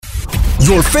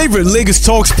Your favorite Lagos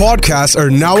Talks podcasts are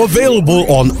now available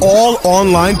on all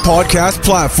online podcast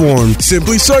platforms.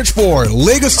 Simply search for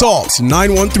Lagos Talks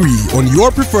 913 on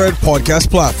your preferred podcast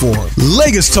platform.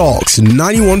 Lagos Talks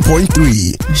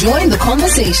 91.3. Join the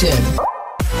conversation.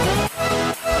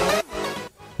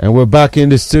 And we're back in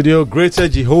the studio. Greater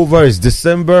Jehovah is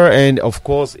December, and of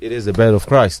course, it is the birth of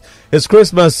Christ. It's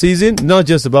Christmas season, not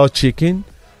just about chicken,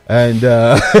 and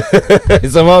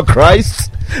it's about Christ.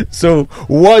 So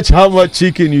watch how much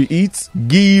chicken you eat.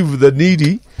 Give the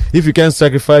needy. If you can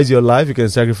sacrifice your life, you can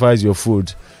sacrifice your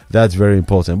food. That's very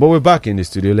important. But we're back in the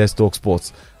studio. Let's talk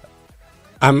sports.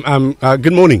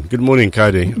 Good morning,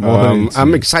 Kade.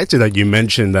 I'm excited that you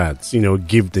mentioned that.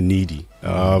 Give the needy.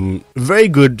 Very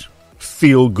good.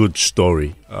 Feel-good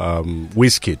story.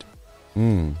 Wizkid.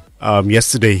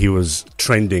 Yesterday he was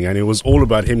trending, and it was all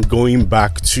about him going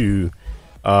back to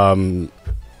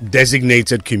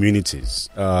designated communities.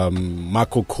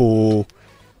 Makoko,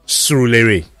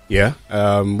 Surulere. Yeah.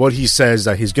 What he says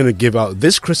that he's going to give out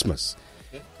this Christmas.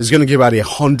 He's going to give out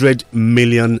 100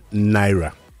 million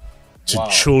naira to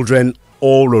children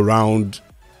all around.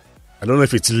 I don't know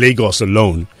if it's Lagos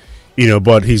alone,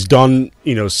 but he's done,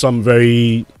 some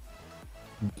very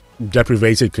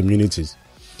deprivated communities,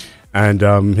 and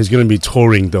he's going to be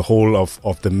touring the whole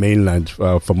of the mainland,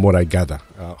 from what I gather.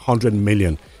 100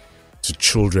 million to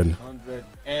children.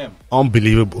 100M.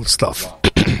 Unbelievable stuff. Wow.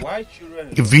 Why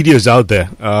children? Videos out there,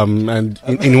 and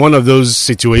in one of those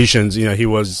situations, he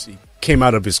came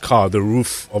out of his car, the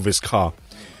roof of his car,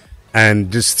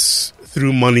 and just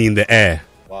threw money in the air.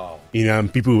 Wow.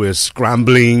 And people were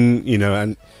scrambling,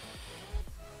 and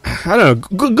I don't know.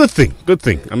 Good thing.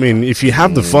 I mean, if you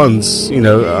have the funds,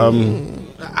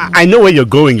 I know where you're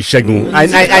going, Shegun.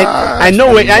 I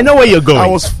know where you're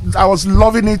going. I was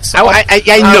loving it. I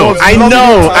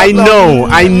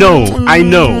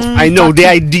know. The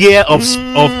idea of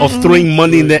throwing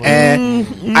money in the air.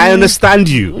 I understand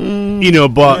you.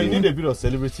 But you need a bit of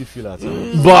celebrity feel at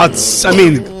it. But I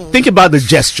mean, think about the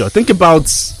gesture. Think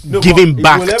about giving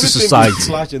back to society.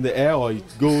 Splash in the air, or it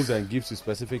goes and gives to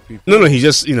specific people. No, he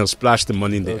just splashed the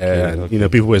money in the air, and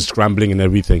people were scrambling and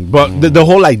everything. But the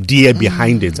whole idea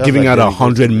behind it, giving out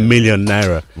 100 million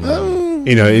naira,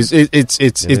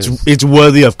 it's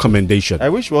worthy of commendation. I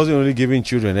wish he wasn't only giving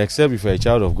children, except if you're a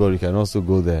child of God, you can also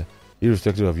go there,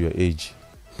 irrespective of your age.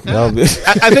 I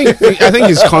think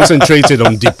it's concentrated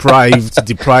on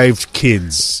deprived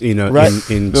kids, right.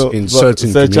 in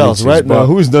certain communities. Charles, right now,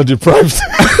 who is not deprived?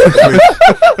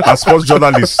 As sports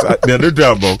journalists, they're not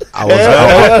there about. I was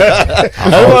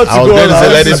going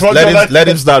to say let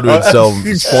him start with some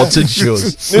sporting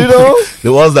shows.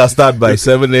 The ones that start by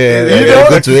 7 a.m.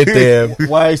 go to 8 a.m.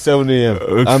 Why 7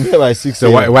 a.m.? I'm here by 6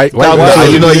 a.m. So why are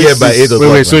you not here by 8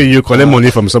 o'clock? Wait, so you collect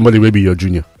money from somebody will be your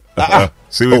junior? Wait,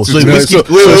 So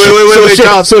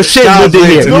Shane Charles,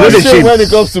 here. Shane when it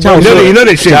comes to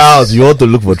the Shane. Charles, you want to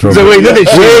look for trouble. So wait now.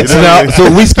 So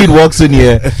Wizkid walks in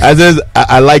here and says,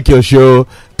 I like your show,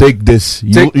 take this.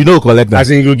 You collect that. As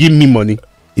in, you give me money.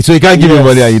 So you can't give me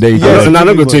money and you then yes, I'm not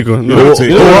going to take it. Wait.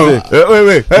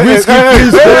 I'm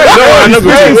not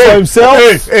going to for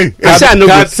himself. Can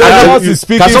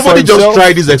somebody just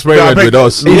try this experiment with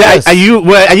us? Are you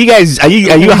guys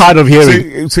hard of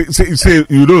hearing? Say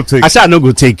you don't take. I said I'm not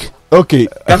going to take. Okay.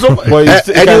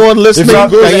 Anyone listening?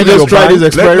 Can you just try this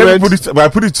experiment? I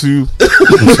put it to you. So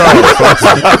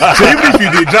even if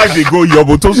you drive, they go your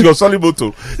motor, your solid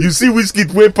motor. You see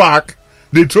Wizkid way park.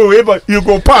 They throw away, but you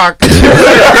go park. Come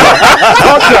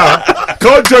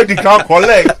join the car,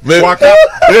 collect.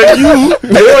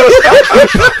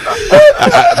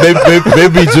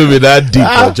 Maybe to be that deep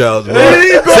for Charles.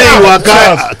 Say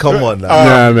waka. Come on now.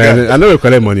 Nah, man. I know you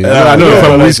collect money. I know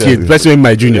from Wizkid, especially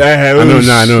my junior.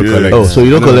 I know collect. Oh, so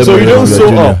you don't collect money from your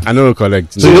junior? I know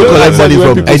collect. So you don't collect money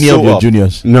from any of your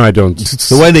juniors? No, I don't.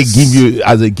 So when they give you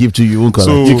as a gift to you, you won't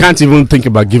collect? You can't even think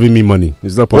about giving me money.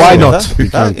 It's not possible. Why not? You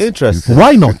can't. Interesting.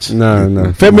 Why not?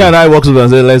 No. Femi and I walked up and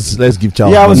said, let's give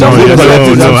Charles. Yeah, I was no.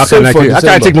 I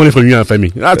can't take money from you and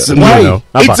Femi. That's why?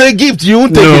 It's a gift. You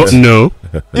won't take it. No.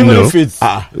 Even if it's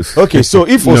okay. So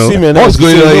if Osimhen, what's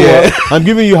going on here? I'm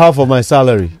giving you half of my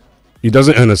salary. He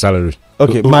doesn't earn a salary.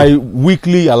 Okay, my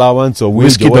weekly allowance or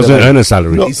wage. Wizkid doesn't earn a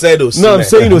salary. No, he said Osimhen. No, I'm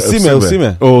saying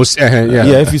Osimhen. Oh, yeah.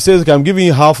 Yeah, if he says, okay, I'm giving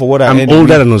you half of what I earn. I'm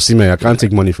older than Osimhen. I can't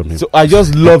take money from him. So I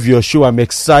just love your show. I'm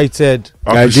excited.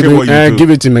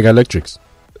 Give it to Mega Electrics.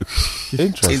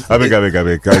 Interesting. I beg. Charles,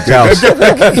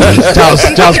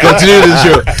 continue the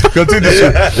show. Continue the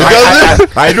show.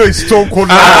 I know it's Stone Cold.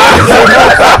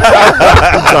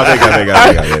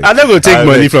 I'm not going to take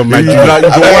money from my Can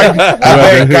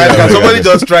somebody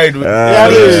just try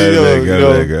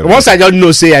it? Once I don't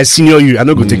know, say I senior you, I'm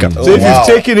not going to take them. So if you've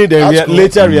taken it and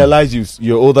later realize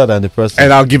you're older than the person,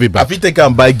 And I'll give it back. If you take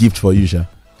and buy gift for you, Sha.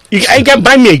 You can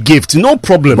buy me a gift, no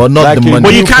problem. But not Like the a money.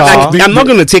 But you new can't. car. I'm not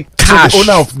going to take cash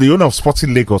The owner of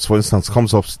Sporting Lagos, for instance,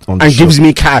 comes up on the and show. gives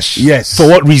me cash. Yes. For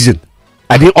what reason?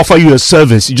 I didn't offer you a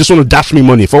service. You just want to dash me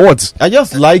money. For what? I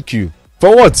just like you.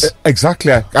 For what?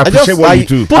 Exactly. I appreciate what you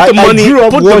do. Put the money. I grew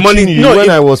up Put the watching money. you No, when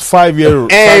it- I was 5 years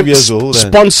old. and-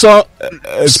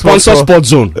 Sponsor Sports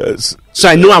Zone. So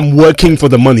I know I'm working for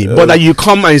the money. But that you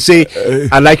come and say,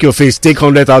 I like your face, take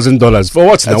 $100,000. For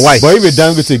what now? Why? But if a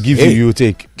Dangote give you, you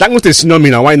take. Dangote senior me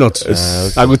now. Why not? okay.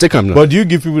 I will take him now. But do you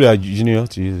give people that are junior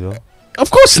to you? Though? Of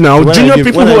course now. When Junior I give,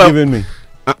 people when who I are... giving me.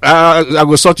 I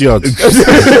will sort you out. This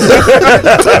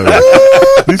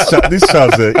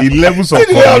Charles, he levels of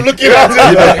I'm looking at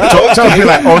it. Charles be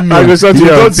like onion. I will sort He you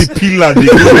don't out. the peel and the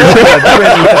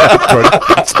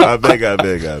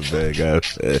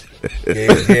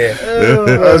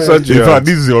In fact,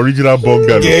 this is the original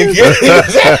bungalow.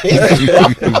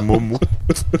 Momo.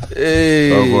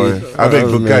 Oh boy. I beg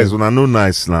you guys, when I know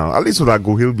nice now, at least when I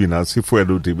go he'll be now, see for I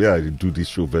do this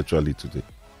show virtually today.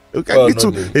 Okay,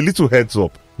 a little heads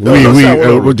up.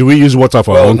 Do we use water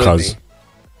for our own cars?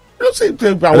 I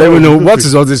don't even know what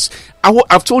is all this.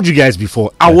 I've told you guys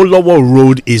before. Awolowo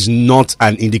Road is not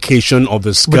an indication of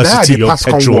the scarcity of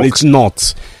petrol. It's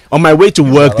not. On my way to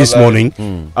work this morning,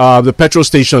 the petrol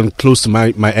station close to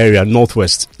my area,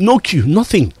 Northwest, no queue,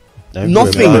 nothing.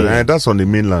 That's on the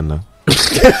mainland now.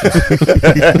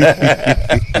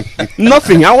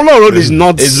 Nothing. Awolowo Road is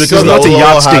not. It's It's because not a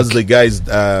has yardstick. the guys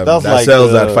that like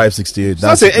sells at 568.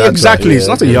 Exactly. Right. It's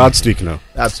not a yardstick now.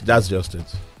 That's just it.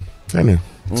 Anyway,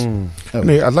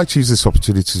 I'd like to use this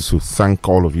opportunity to thank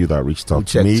all of you that reached out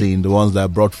to Checked me. in the ones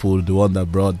that brought food, the one that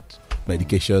brought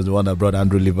medications, the one that brought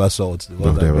Andrew liver salts, the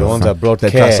one they that were The ones that brought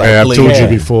Tetracycline. care. I have told you Yeah.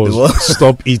 before. The one-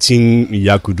 Stop eating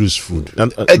Yakudu's food.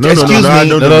 Excuse me.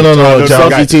 No. Stop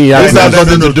guys. eating This Yakudu. has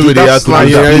nothing to do with the That's Yakudu.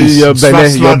 slander. Please, Your belly,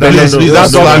 Please,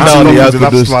 that's slander on the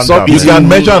Yakudu. Stop You eating- can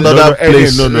mention another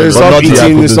place, no, but Stop not the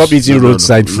eating. Yakudu. Stop eating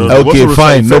roadside food. No. Okay, What's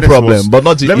fine, no roadside? problem. But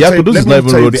not Let me tell you- Yakudu is let not me even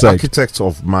tell you the roadside. architect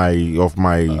of my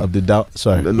Of the down.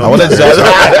 Sorry, No, I wanted to say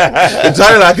it's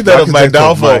an architect of my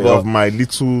downfall. of my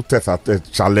little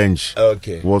challenge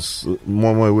Okay. was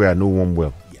more way I know one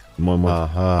well.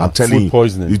 I'm telling Food you,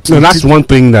 poisoning. No, that's one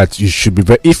thing that you should be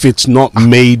very. If it's not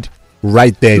made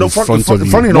right there in front of you,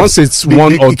 funny enough, once it's the-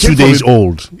 1 it or came 2 from days a-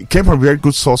 old, it came from a very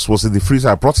good source. Was in the freezer.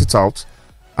 I brought it out,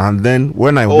 and then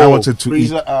when I now wanted to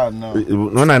eat,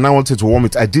 when I now wanted to warm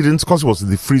it, I didn't because it was in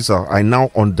the freezer. I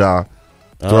now you in the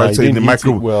didn't heat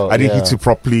microwave. it well, I didn't yeah. heat it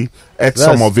properly. Ate That's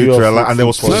some of it, pure and there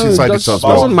was food fish inside it as doesn't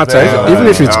well. matter.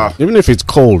 Even if it's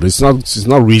cold, it's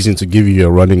not reason to give you a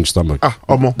running stomach.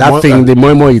 That thing, the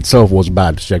moimo itself was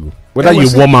bad, Shegu. Whether you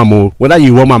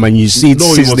warm them and you see it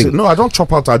sizzling. No, I don't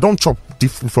chop out. I don't chop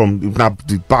different from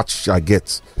the batch I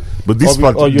get. But this Or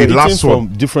batch, you're the eating last one.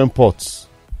 from different pots.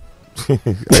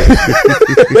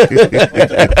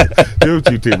 Don't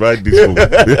you take right this home?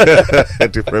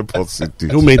 Different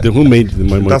possibilities. Who made the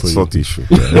moimo? That's not the issue.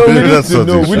 No, we need That's to not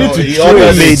the know. issue. We need to He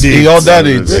trace. ordered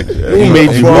it. Who made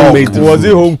the Was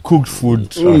it home cooked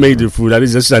food? Who made the food? That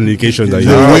is just an indication that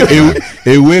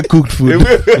A way cooked food.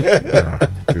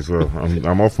 Well,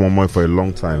 I'm off Momo for a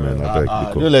long time, and I beg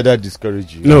Don't let that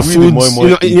discourage you. no We, the foods. moi moi You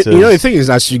know, eaters. the thing is,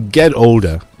 as you get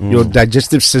older, your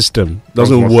digestive system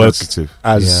doesn't more work sensitive.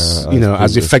 as Yeah,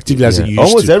 as effectively as it used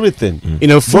almost to. everything. You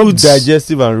know, Both foods.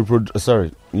 digestive and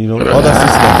reproductive. Other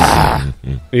systems.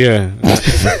 Yeah.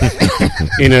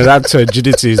 That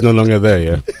rigidity is no longer there.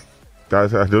 Yeah.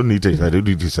 Guys, I don't need it. I don't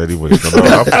need this anyway.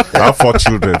 I have 4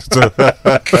 children. So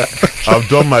I've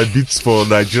done my bits for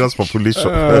Nigeria's population.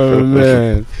 Oh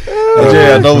man.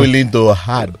 You're not willing to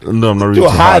hard No, I'm not really Too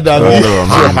hard, No, I mean.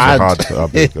 I'm not hard. I'm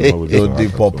not really to hard. the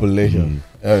population.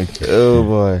 Okay. Oh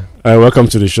boy. Welcome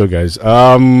to the show, guys.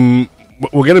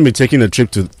 We're going to be taking a trip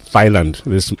to Thailand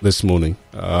this morning.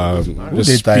 Who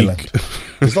did Thailand?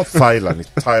 It's not Thailand, it's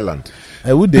Thailand.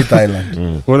 I would date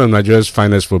Thailand. One of Nigeria's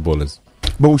finest footballers.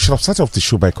 But we should have started off the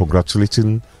show by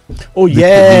congratulating. Oh we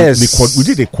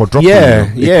did a quadruple.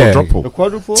 Yeah, A yeah. quadruple. The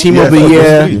quadruple? Team Yeah, of the for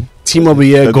year, those team of the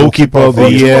year, goalkeeper of the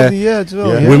year, as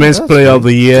well. Yeah. women's player of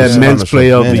the year, Just men's Spanish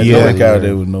player of one. the Men, year. Like how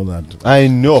they would know that. I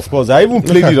know, of course. I even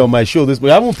played it on my show. I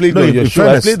haven't played No, it on your in show.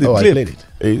 fairness- I played the I clip. played it.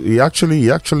 He actually,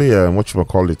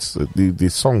 whatchamacallit, the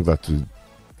song that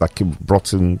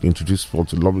introduced for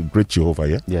the lovely great Jehovah,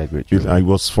 yeah? Yeah, great.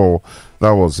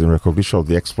 That was in recognition of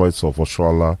the exploits of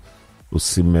Oshoala,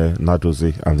 Osimhen,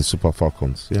 Nadozie, and the Super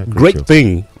Falcons. Yeah, great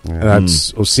thing that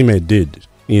Osimhen did.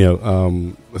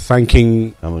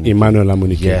 Thanking Emmanuel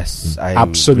Amunike. Yes,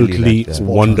 absolutely really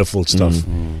wonderful stuff.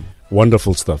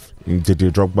 Wonderful stuff. Did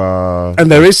you Drogba?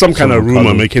 And there is some kind of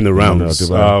rumor making the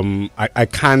rounds. I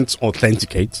can't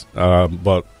authenticate,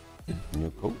 but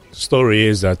the story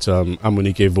is that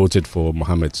Amunike voted for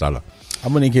Mohamed Salah.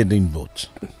 Amunike didn't vote.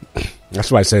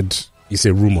 That's why I said it's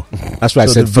a rumor. That's why I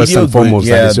said first and foremost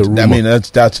that it's a rumor. I mean,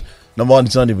 that's number one.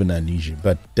 It's not even an issue.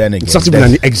 But then again, it's not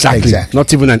even exactly.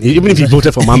 Not even even if you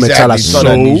voted for Mohamed Salah, it's not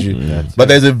an issue. But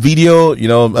there's a video.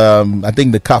 I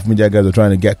think the CAF media guys are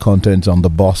trying to get content on the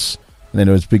boss. And then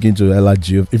they were speaking to Ella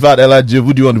Diouf. In fact, Ella Diouf,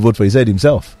 who do you want to vote for? He said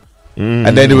himself.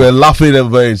 And then they were laughing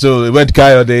about it. So it went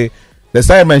Coyote. They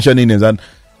started mentioning names and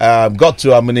got to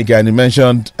Amunike and he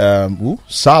mentioned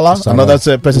Salah. Another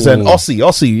person said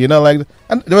Ossie,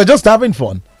 and they were just having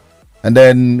fun. And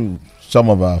then some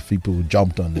of our people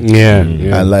jumped on it. Yeah.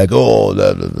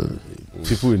 And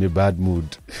people in a bad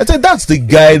mood. I said that's the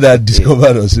guy that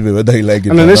discovered Osimhen, whether you like it.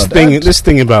 And then this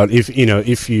thing about if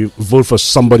you vote for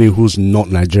somebody who's not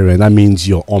Nigerian, that means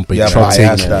you're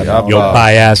unpatriotic, you're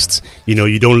biased.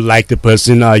 You don't like the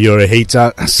person. You're a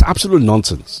hater. That's absolute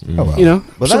nonsense. But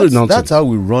absolute nonsense. That's how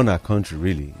we run our country,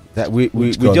 really. That we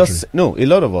just a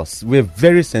lot of us we're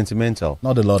very sentimental.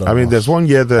 Not a lot of. I mean, there's one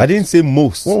year that I didn't say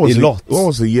most. What was lot. What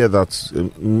was the year that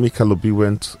Mikel Obi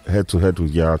went head to head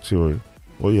with Yaya Toure?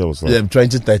 What year was that?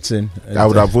 2013. I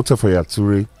would have voted for Yaya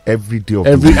Toure every day of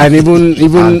the week. And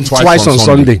even twice on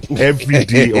Sunday. Every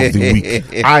day of the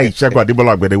week. I, Sheku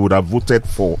Adebola, would have voted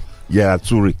for Yaya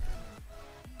Toure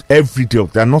every day.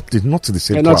 They're not in the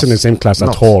same class. Not in the same class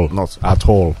at all. Not at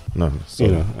all. No.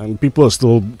 And people are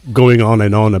still going on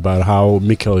and on about how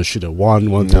Mikel should have won.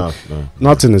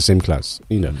 Not in the same class.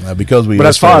 Because we. But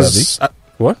as far as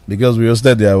what? Because we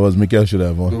hosted there was Mikel should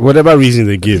have won. Whatever reason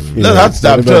they give. I'm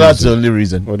sure that's the only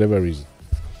reason. Whatever reason.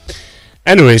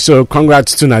 Anyway, so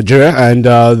congrats to Nigeria and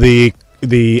the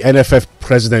NFF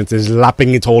president is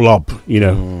lapping it all up.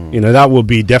 That will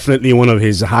be definitely one of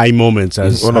his high moments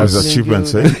as one of his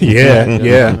achievements. Yeah.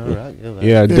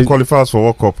 They qualify for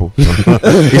World Cup.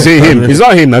 Is it him? It's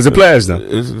not him as a players now.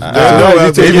 Because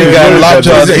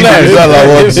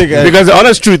the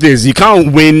honest truth is, you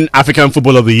can't win African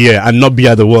Football of the Year and not be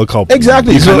at the World Cup.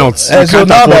 Exactly. So now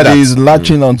that he's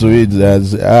latching onto it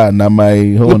as now my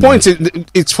own. The point is,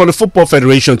 it's for the Football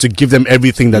Federation to give them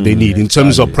everything that they need in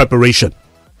terms of preparation.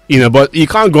 But you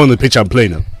can't go on the pitch and play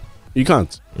now. You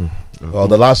can't. Well,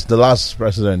 the last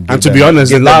president, and to be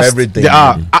honest, everything.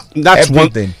 That's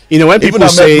everything. One. When people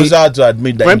say, to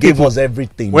admit that gave us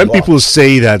everything. When people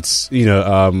say that,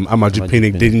 Amadou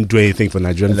Pinnick didn't do anything for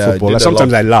Nigerian football,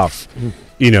 sometimes I laugh.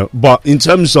 But in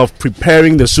terms of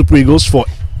preparing the Super Eagles for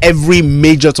every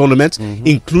major tournament,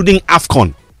 including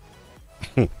AFCON,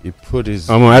 he put his.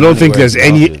 I don't think there's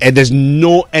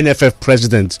no NFF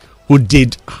president who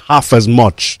did half as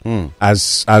much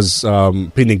as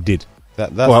Pinnick did.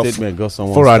 That statement got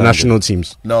someone for our national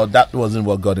teams. No, that wasn't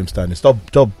what got him standing. Stop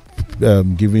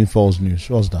giving false news.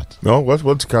 What's that? No, what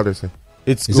did Kade say?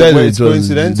 It's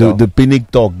coincidental. The Pinnick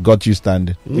talk got you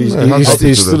standing. He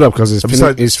stood up because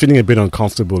he's feeling a bit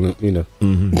uncomfortable. I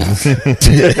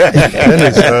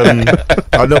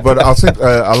know, but I think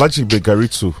Alhaji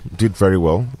Begaritu did very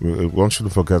well. One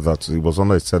shouldn't forget that he was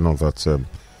under his tenure that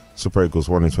Super Eagles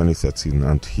won in 2013,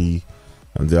 and he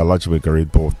and the Alhaji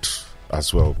Begari board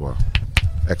as well were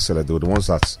excellent. They were the ones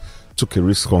that took a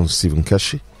risk on Stephen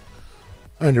Keshi,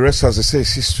 and the rest, as I say,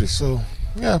 is history. So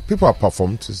yeah, people have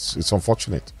performed. It's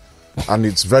unfortunate, and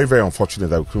it's very, very unfortunate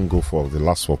that we couldn't go for the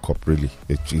last World Cup. Really,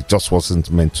 it just wasn't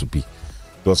meant to be.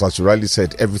 Because as you rightly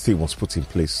said, everything was put in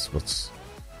place, but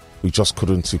we just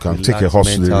couldn't. You can take a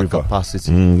horse to the river.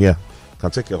 Capacity. You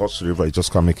can take a horse to the river. You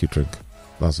just can't make it drink.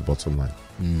 That's the bottom line.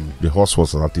 The horse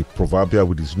was at the proverbial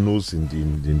with his nose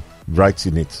in right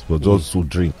in it for those who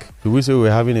drink. Do we say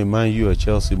we're having a Man U or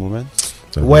Chelsea moment?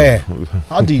 Where?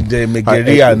 How did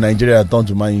Nigeria and Nigeria turn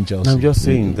to Man U Chelsea? I'm just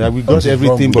saying that we got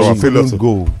everything, but we couldn't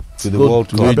go to the World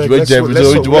Cup.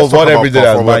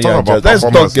 Let's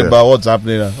talk about what's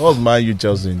happening now. What's Man U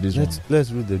Chelsea in this one?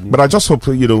 Let's read the news. But I just hope,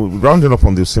 rounding up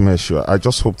on the same issue, I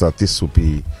just hope that this will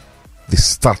be the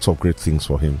start of great things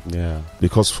for him. Yeah.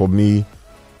 Because for me,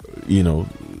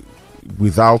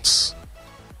 without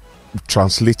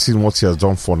translating what he has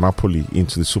done for Napoli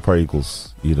into the Super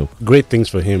Eagles, great things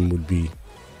for him would be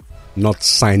not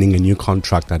signing a new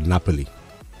contract at Napoli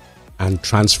and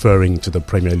transferring to the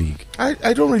Premier League.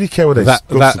 I don't really care whether That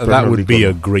it goes to the Premier would League be or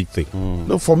a not. great thing.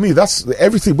 No, for me, that's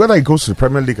everything. Whether it goes to the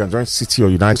Premier League and joins City or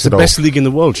United, It's the best league in the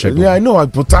world, Shegun. Yeah, I know,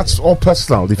 but that's all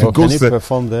personal. If it Can goes he there,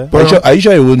 perform there? But Are you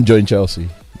sure he wouldn't join Chelsea?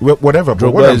 whatever. But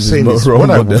Drogba what I'm is saying no is, role what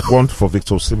I model. would want for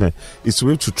Victor Osimhen is to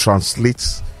be able to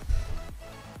translate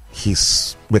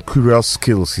his mercurial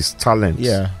skills, his talent,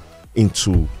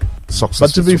 into success.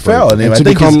 But to be fair on him,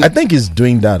 I think he's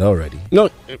doing that already. No,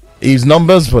 His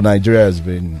numbers for Nigeria has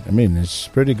been, it's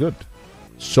pretty good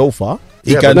so far.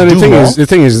 He Yeah, can no, do more. the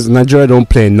thing is, Nigeria don't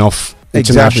play enough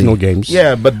international games.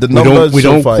 Yeah, but the numbers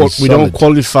so far is we don't solid.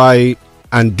 qualify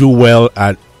and do well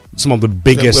at some of the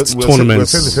biggest we're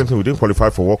tournaments. saying the same thing. We didn't qualify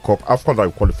for World Cup. After that,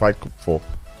 we qualified for.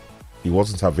 He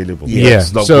wasn't available.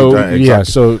 Yes. Not So good, yeah,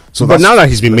 exactly. so but that's- now that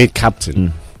he's been made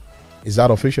captain, Is that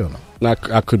official now?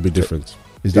 that could be different.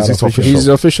 Is Is that it official? He's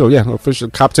official, official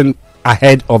captain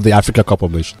ahead of the Africa Cup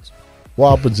of Nations.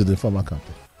 What happened to the former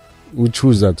captain?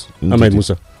 Who's that? Ahmed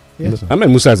Musa. Yes. Ahmed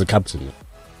Musa is a captain,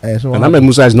 So and Ahmed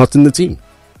Musa is not in the team.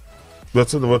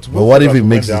 But what if he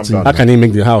makes the team? How can he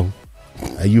make the how?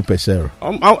 Are you Pesero?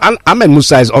 Ahmed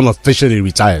Musa is unofficially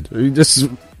retired. This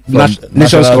Nations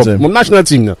national Cup, team. national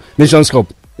team now. Nations Cup.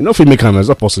 You know, if we make him, it's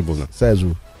not possible now. Says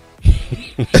who?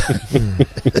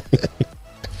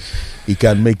 He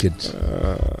can make it.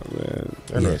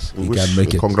 Anyway, Yes, we he wish- can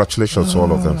make it. Congratulations to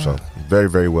all of them, sir. Very,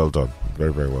 very well done.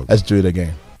 Very, very well done. Let's do it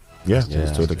again. Yeah,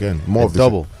 let's do it again. More of this.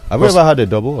 double. Have you Because- ever had a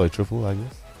double or a triple? I guess.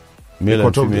 Male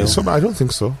and female. I don't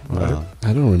think so. Wow.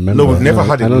 I don't remember. No, we've never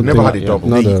had it. I don't We've never think- had a double.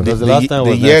 not a- Because the last time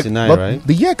was year, 99, but right?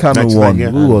 the year Kano 99, won. yeah.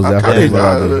 Who was that?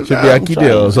 Kano, Should be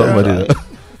Akide or somebody.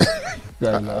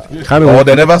 Kano, Oh,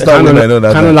 they never started when I know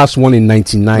that. Kano last won in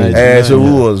 99. So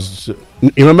who was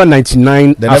You remember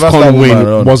 99 They never started AFCON with win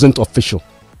Maradona. wasn't official.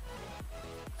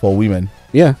 for women?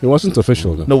 Yeah, it wasn't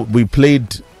official though. No, we played.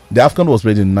 The AFCON was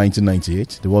played in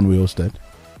 1998, the one we hosted.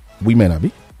 Women,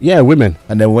 Abby. Yeah, women.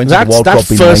 And then we went to the That's, World that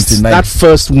Cup in first 99. that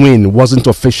first win wasn't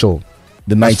official.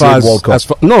 The As far 98 as- World Cup. as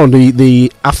far- no,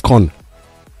 the AFCON.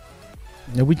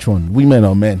 Yeah, which one? Women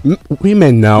or men?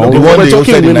 Women now. No, the one We're they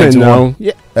talking hosted in women 91. now.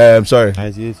 Yeah. Sorry.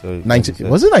 98 or 90.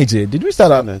 Was it 98? Did we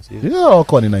start out? 98. Did we start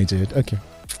AFCON in 98? Okay.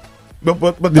 But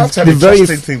that's an the very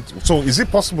interesting thing. So, is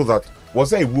it possible that was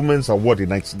there a women's award in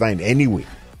 '99 anyway?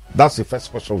 That's the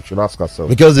first question we should ask ourselves.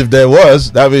 Because if there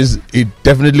was, that means it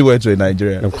definitely went to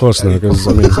Nigeria. Of course not. Because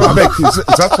I mean, So, I mean, is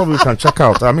that something we can check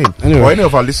out? I mean, Anyway. or any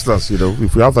of our listeners,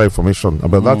 if we have that information.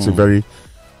 But that's a very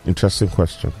interesting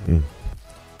question.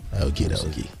 Okay.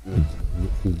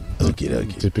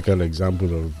 typical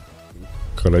example of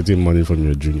collecting money from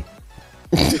your junior.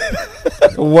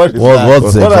 What What's the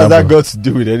has example? that got to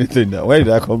do with anything now? Where did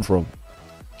that come from?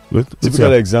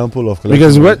 Typical example of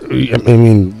Because collecting what I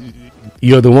mean,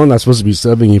 you're the one that's supposed to be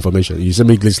serving information. You should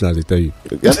make listeners. They tell you.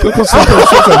 Yes, because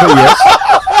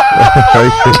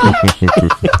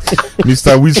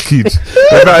Mr. Wizkid.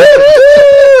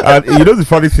 And you know the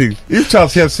funny thing, if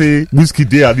Charles here say Wizkid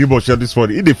day and Nemo share this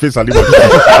morning, in the face and Nemo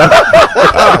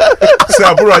say,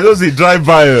 Abura, I just say drive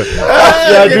by. You're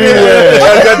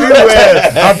doing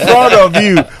well. I'm proud of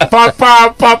you.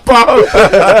 Papa.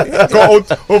 Go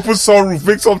open sunroof,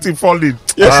 make something fall in.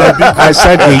 I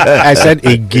said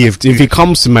a gift. If he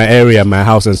comes to my area, my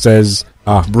house, and says,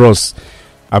 bros,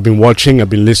 I've been watching, I've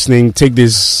been listening, take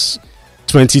this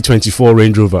 2024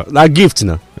 Range Rover. That gift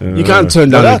now. You can't turn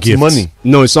down a that's gift. money.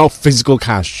 No, it's not physical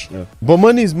cash. But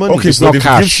money is money. Okay, It's so not if he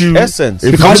cash. gives you Essence.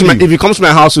 If he comes to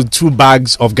my house with 2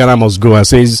 bags of Ghana must go and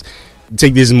says,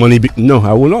 take this money. No,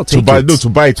 I will not take it. to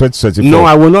buy 2024. No,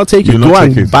 I will not take it. You'll Go not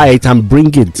and take it. buy it and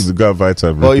bring it. to go and buy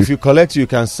time. Or if you collect, you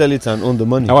can sell it and own the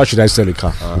money. Why should I sell a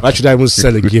car? Why should I even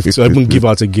sell a gift or even give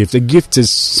out a gift? A gift is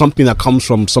something that comes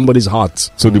from somebody's heart.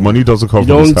 so the money doesn't come You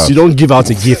from his don't. house. You don't give out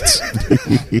a gift.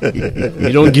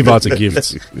 You don't give out a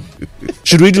gift.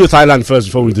 Should we do Thailand first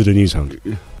before we do the news hound?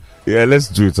 Yeah, let's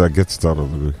do it and get it out of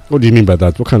the way. What do you mean by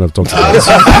that? What kind of talk is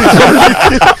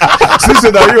that?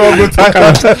 Sister, now you all go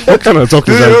Thailand. What kind of talk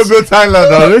is You all that? go Thailand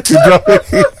now. Let you drop it.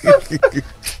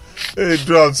 Hey,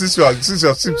 Drum, since you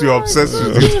seem to be obsessed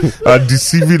with it and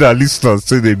deceiving our listeners,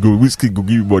 say they go, whiskey go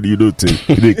give you money, you don't take.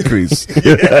 They crazy.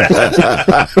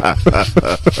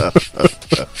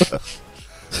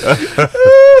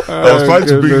 I was trying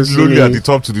to bring Lonely at the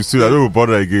top to the studio. I don't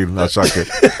bother again, Ashake.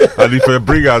 And if I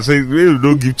bring her, I say, hey,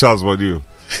 don't give Charles money.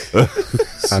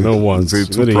 I know one. Say You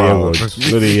too know the proud. hear word.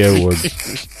 You know the hear word.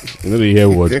 You know the hear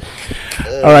word.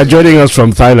 All right, joining us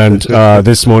from Thailand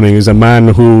this morning is a man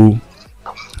who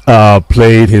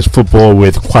played his football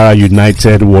with Kwara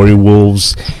United, Warri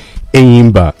Wolves,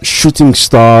 Enyimba, Shooting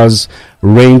Stars,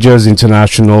 Rangers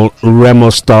International, Remo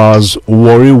Stars,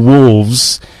 Warri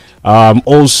Wolves,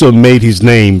 also made his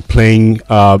name playing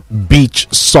beach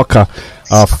soccer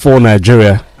for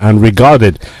Nigeria and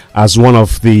regarded as one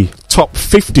of the top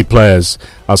 50 players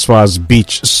as far as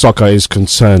beach soccer is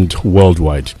concerned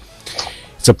worldwide.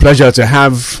 It's a pleasure to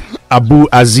have Abu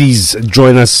Aziz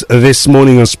join us this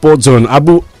morning on Sports Zone.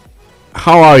 Abu,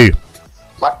 how are you?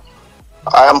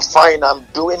 I am fine. I'm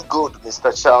doing good,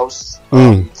 Mr. Charles.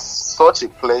 It's such a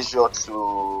pleasure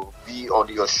to be on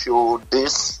your show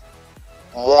this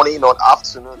morning or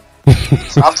afternoon.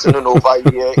 It's afternoon over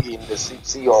here in the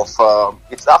city of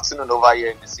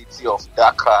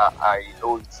Dhaka. I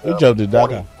know it's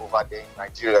morning over there in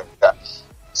Nigeria.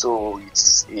 So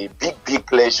it's a big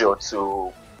pleasure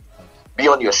to be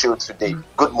on your show today.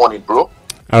 Good morning, bro.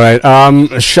 All right.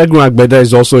 Shegun Agbeda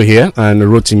is also here, and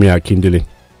Rotimi Akindele.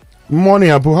 Morning,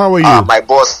 Abu. How are you? My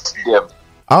boss, them.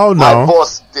 How now?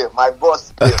 My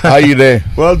boss, them. How you there?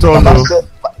 Well done, bro.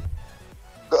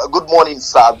 Good morning,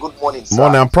 sir. Good morning, sir.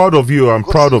 Morning. I'm proud of you. I'm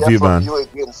proud of you, man. You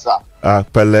again, sir.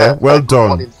 Pele, well Good done.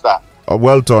 morning, sir.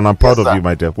 Well done. I'm proud Yes, of sir. you,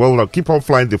 my dear. Well, keep on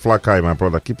flying the flag high, my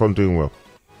brother. Keep on doing well.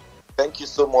 Thank you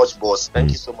so much, boss. Thank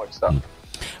you so much, sir.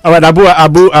 All right,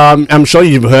 Abu. I'm sure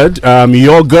you've heard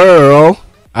your girl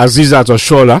Azizat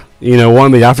Oshola,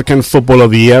 won the African Football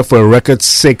of the Year for a record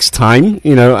 6th time.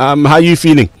 How are you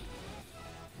feeling?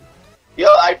 Yeah,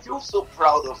 I feel so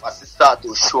proud of Azizat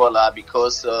Oshola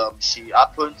because she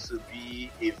happened to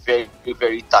be a very,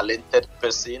 very talented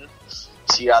person.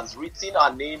 She has written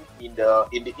her name in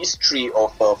the history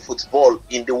of football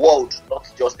in the world,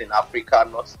 not just in Africa,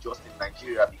 not just in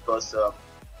Nigeria, because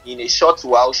in a short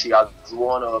while she has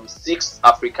won 6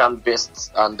 African bests,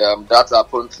 and that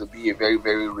happened to be a very,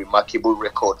 very remarkable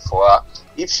record for her.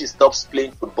 If she stops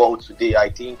playing football today, I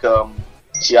think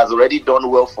she has already done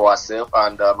well for herself,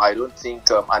 and I don't think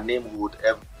her name would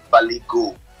ever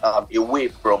go away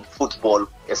from football,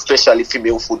 especially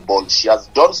female football. She has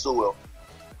done so well.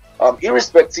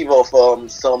 Irrespective of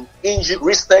some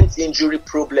recent injury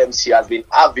problems she has been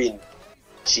having,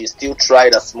 she still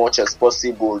tried as much as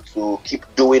possible to keep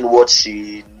doing what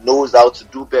she knows how to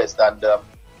do best, and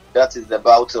that is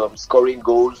about scoring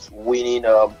goals, winning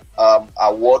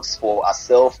awards for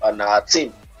herself and her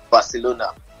team,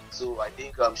 Barcelona. So I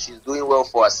think she's doing well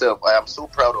for herself. I am so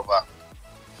proud of her.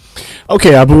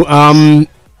 Okay, Abu.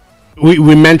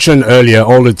 We mentioned earlier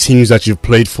all the teams that you've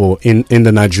played for in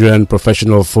the Nigerian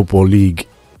Professional Football League.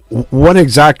 What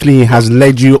exactly has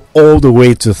led you all the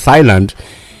way to Thailand,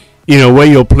 where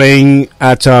you're playing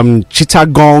at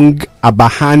Chittagong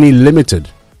Abahani Limited?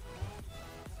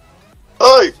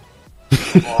 Hey!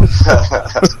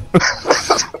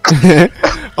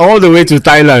 All the way to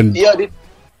Thailand.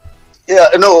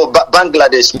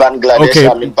 Bangladesh. Okay.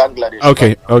 I'm in Bangladesh.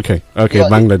 Okay, Yeah,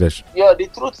 Bangladesh.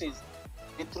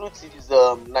 The truth is,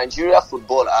 Nigeria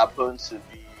football happens to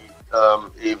be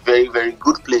a very, very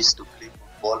good place to play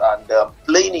football, and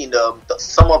playing in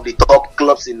some of the top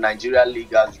clubs in Nigeria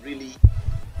League has really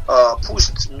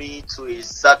pushed me to a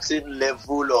certain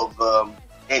level of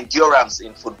endurance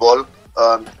in football.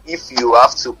 If you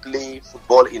have to play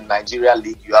football in Nigeria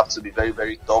League, you have to be very,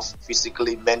 very tough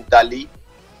physically, mentally,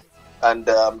 and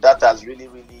that has really,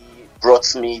 really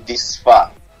brought me this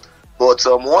far. But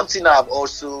one thing I've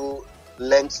also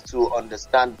learned to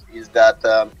understand is that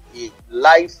in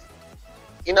life,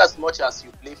 in as much as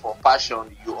you play for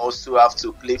passion, you also have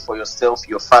to play for yourself,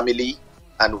 your family,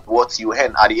 and what you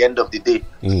earn at the end of the day.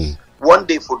 One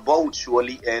day football would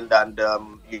surely end, and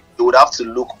you would have to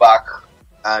look back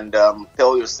and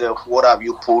tell yourself, what have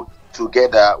you put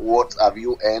together, what have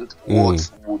you earned,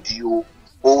 what would you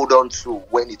hold on to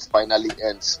when it finally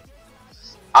ends.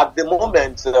 At the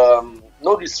moment,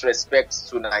 no disrespect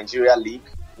to Nigeria League,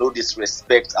 no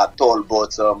disrespect at all,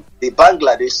 but the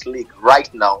Bangladesh League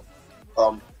right now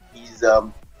is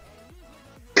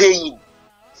paying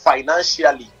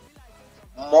financially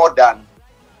more than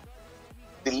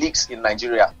the leagues in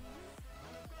Nigeria.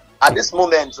 At this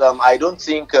moment, I don't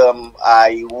think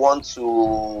I want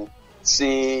to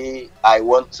say I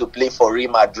want to play for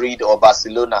Real Madrid or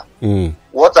Barcelona.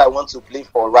 What I want to play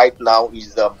for right now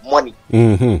is money.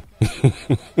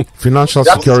 Financial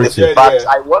That's security. the fact.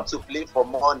 I want to play for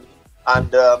money, and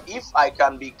if I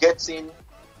can be getting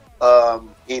a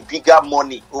bigger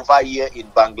money over here in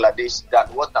Bangladesh than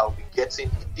what I'll be getting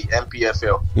in the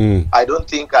MPFL, I don't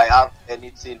think I have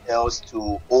anything else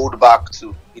to hold back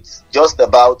to. It's just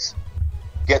about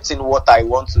getting what I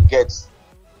want to get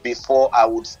before I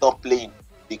would stop playing,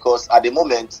 because at the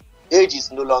moment age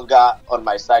is no longer on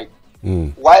my side.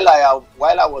 While I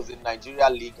was in Nigeria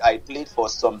League, I played for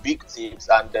some big teams,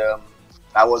 and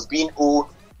I was being owed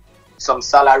some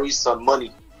salaries, some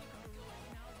money.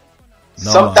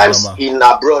 Sometimes in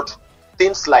abroad,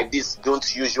 things like this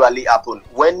don't usually happen.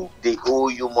 When they owe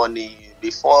you money,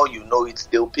 before you know it,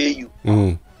 they'll pay you.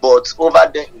 But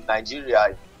over there in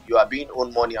Nigeria, you are being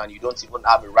owed money and you don't even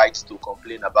have a right to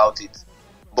complain about it.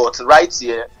 But right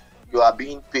here, you are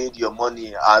being paid your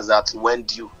money as at when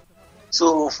due.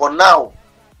 So for now,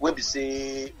 when we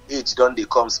say age done, they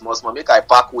come small. Make I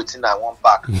pack waiting I want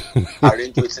pack,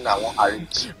 arrange waiting I want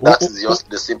arrange. That is just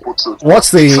the simple truth.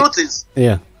 The truth is?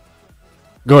 Yeah.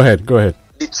 Go ahead.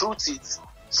 The truth is,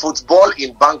 football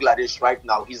in Bangladesh right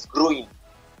now is growing.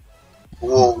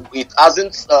 Oh, it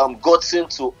hasn't gotten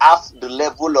to half the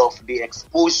level of the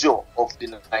exposure of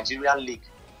the Nigerian league,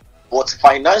 but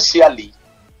financially,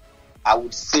 I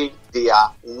would say they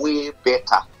are way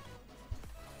better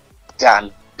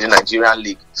than the Nigerian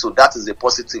league. So that is a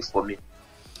positive for me.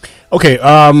 Okay,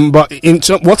 but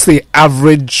what's the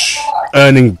average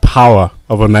earning power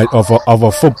of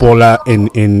a footballer in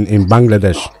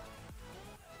Bangladesh?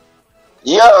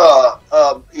 Yeah,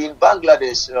 in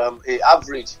Bangladesh, a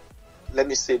average, let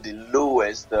me say the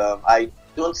lowest. I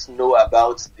don't know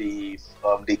about the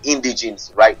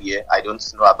indigenes right here. I don't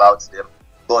know about them,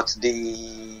 but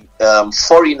the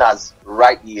foreigners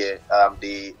right here,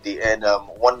 they earn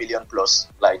 1 million plus,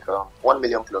 like 1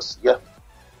 million plus. Yeah,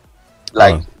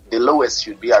 like. The lowest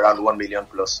should be around 1 million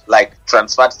plus, like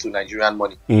transferred to Nigerian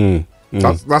money.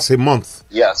 That's a month.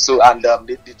 Yeah. So, and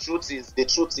the truth is, they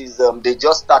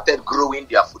just started growing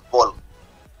their football.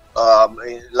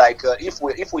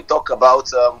 If we talk about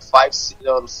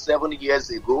 7 years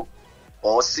ago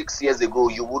or 6 years ago,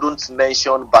 you wouldn't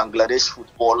mention Bangladesh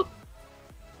football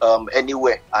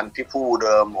anywhere, and people would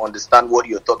understand what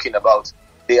you're talking about.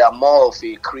 They are more of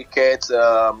a cricket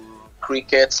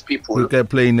people. Cricket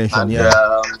playing nation, and,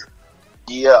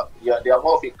 they are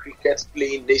more of a cricket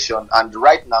playing nation, and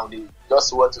right now they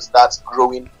just want to start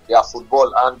growing their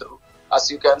football. And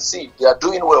as you can see, they are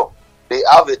doing well. They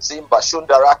have a team,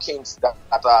 Bashundara Kings, that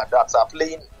are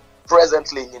playing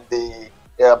presently in the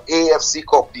AFC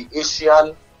Cup, the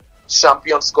Asian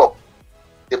Champions Cup.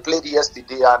 They played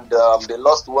yesterday and they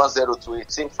lost 1-0 to a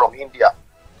team from India.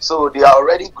 So they are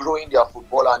already growing their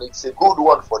football, and it's a good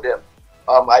one for them.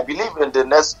 I believe in the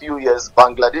next few years,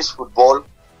 Bangladesh football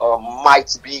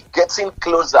might be getting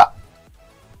closer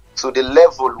to the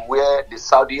level where the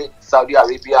Saudi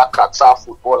Arabia, Qatar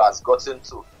football has gotten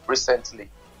to recently.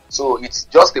 So it's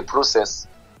just a process.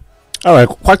 All right,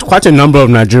 quite a number of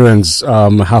Nigerians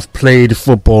have played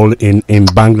football in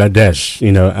Bangladesh,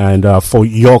 and for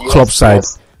your club side,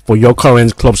 for your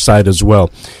current club side as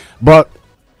well. But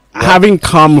having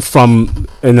come from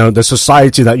the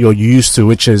society that you're used to,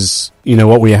 which is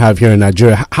what we have here in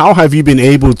Nigeria, how have you been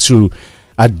able to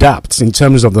adapt in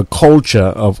terms of the culture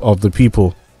of the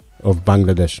people of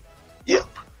Bangladesh? Yeah.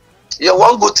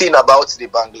 One good thing about the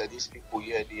Bangladesh people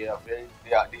here, their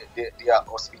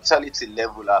hospitality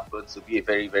level happens to be a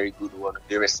very, very good one.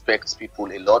 They respect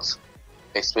people a lot,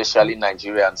 especially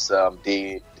Nigerians.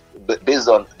 Based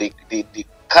on the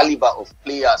caliber of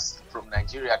players from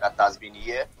Nigeria that has been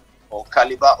here, or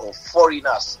caliber of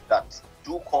foreigners that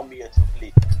do come here to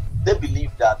play, they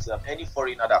believe that any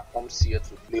foreigner that comes here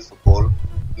to play football,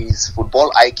 his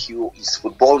football IQ, his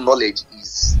football knowledge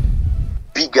is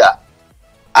bigger,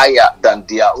 higher than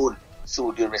their own.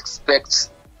 So they respect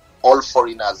all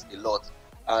foreigners a lot.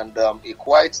 And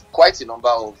quite a number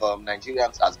of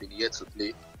Nigerians has been here to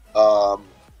play.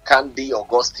 Kandi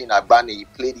Augustine Agbani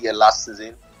played here last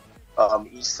season.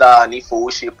 Issa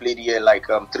Anifowoshe played here like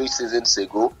 3 seasons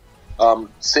ago.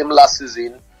 Same last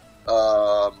season,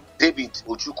 David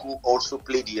Ojukwu also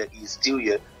played here. He's still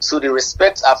here. So they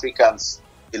respect Africans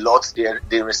a lot.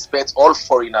 They respect all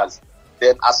foreigners.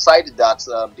 Then aside that,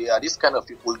 they are this kind of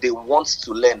people. They want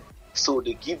to learn. So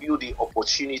they give you the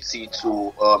opportunity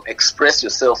to express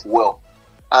yourself well.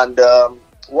 And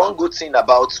one good thing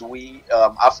about we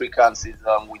Africans is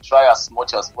we try as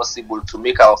much as possible to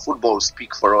make our football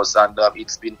speak for us, and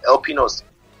it's been helping us.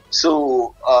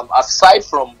 So aside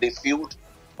from the field,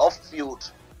 off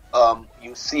field,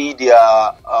 you see there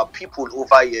are people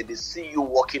over here. They see you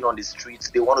walking on the streets.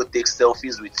 They want to take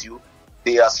selfies with you.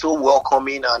 They are so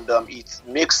welcoming, and it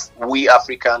makes we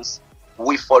Africans,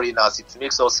 we foreigners, it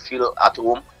makes us feel at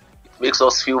home. It makes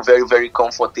us feel very, very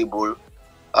comfortable.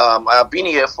 I have been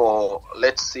here for,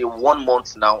 let's say, 1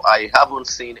 month now. I haven't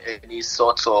seen any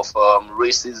sort of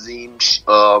racism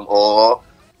or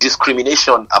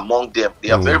discrimination among them.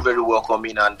 They are very, very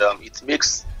welcoming, and it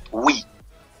makes we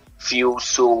feel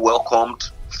so welcomed,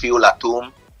 feel at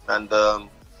home, and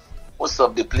most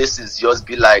of the places just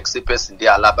be like, say, person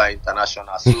there, Alaba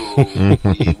International. So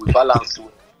we balance.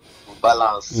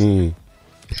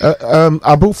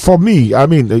 Abu, for me, I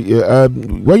mean,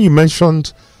 when you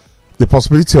mentioned the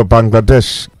possibility of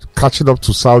Bangladesh catching up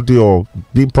to Saudi or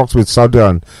being proxy with Saudi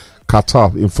and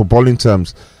Qatar in footballing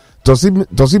terms, does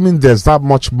it mean there's that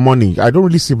much money? I don't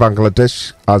really see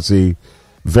Bangladesh as a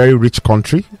very rich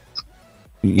country.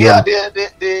 Yeah,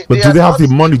 but do they have the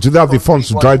money? Do they have the funds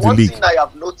to drive the league?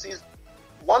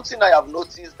 One thing I have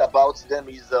noticed about them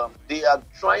is they are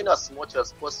trying as much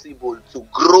as possible to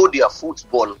grow their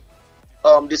football.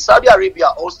 The Saudi Arabia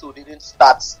also didn't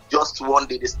start just one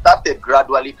day. They started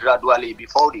gradually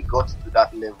before they got to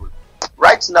that level.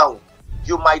 Right now,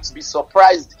 you might be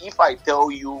surprised if I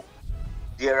tell you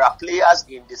there are players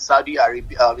in the Saudi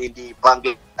Arabia, in the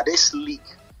Bangladesh league.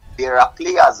 There are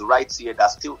players right here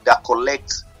that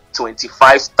collect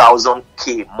 25,000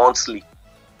 monthly.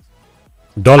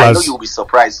 Dollars. I know you'll be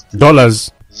surprised.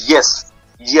 Dollars. Yes,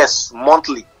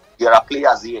 monthly. There are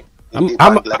players here in the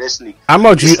Bangladesh league. How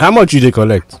much do they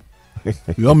collect?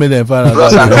 You want me to find out?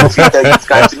 Bros, I don't feel that it's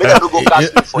kind of make them go catch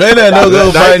me for No,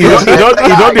 go find You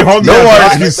don't be hungry.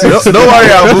 Don't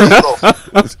worry,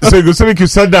 Abu. So you go make you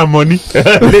send that money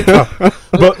later.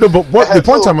 But what the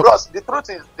point bros,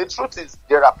 the truth is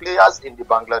there are players in the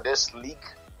Bangladesh league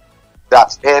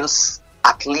that earns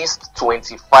at least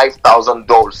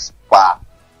 $25,000 per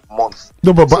month.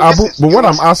 No, but Abu, but what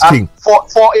I'm asking, for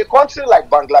a country like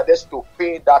Bangladesh to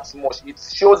pay that much, it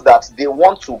shows that they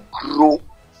want to grow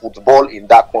football in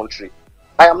that country.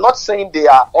 I am not saying they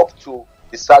are up to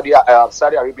the Saudi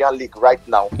Arabian league right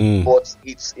now, but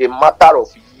it's a matter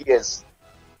of years.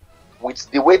 With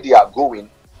the way they are going,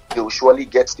 they will surely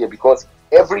get there, because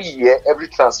every year, every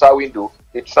transfer window,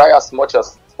 they try as much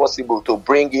as possible to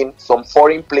bring in some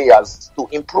foreign players to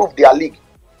improve their league.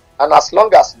 And as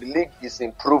long as the league is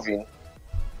improving,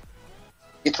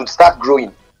 it will start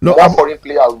growing. More foreign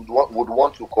players would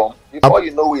want to come. Before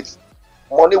you know it,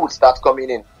 money would start coming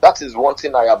in. That is one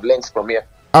thing I have learned from here.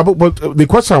 But the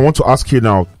question I want to ask you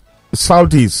now,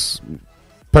 Saudis,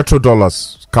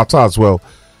 petrodollars, Qatar as well,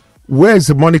 where is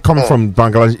the money coming from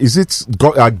Bangladesh? Is it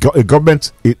a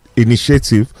government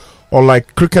initiative, or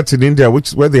like cricket in India,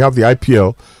 where they have the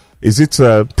IPL? Is it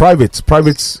private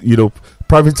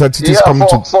entities coming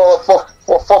to?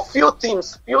 For few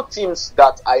teams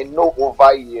that I know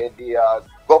over here, they are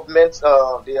government,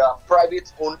 they are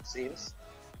private owned teams.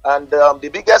 And the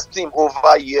biggest team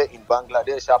over here in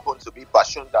Bangladesh happens to be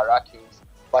Bashundara Kings.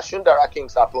 Bashundara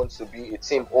Kings happens to be a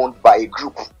team owned by a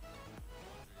group.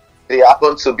 They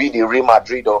happen to be the Real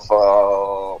Madrid of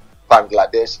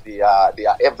Bangladesh. They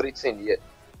are everything here.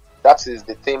 That is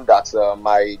the team that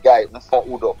my guy Mfon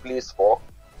Udo plays for.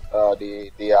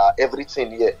 They are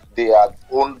everything here. They are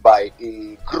owned by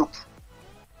a group.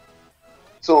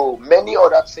 So many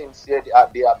other teams here,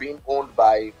 they are being owned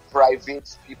by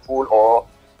private people, or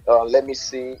let me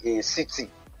say a city.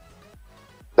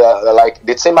 Like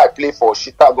the team I play for,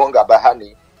 Chittagong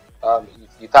Bahani,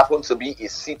 it happens to be a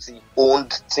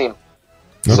city-owned team.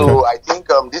 Okay. So I think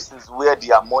this is where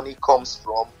their money comes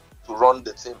from to run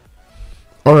the team.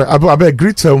 All right, I bet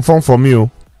greet phone from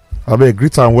you. I bet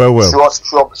greet and well.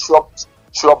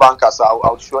 Sure, bankers.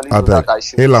 I'll surely do that. I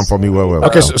should. Hail for me well.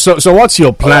 Okay, so what's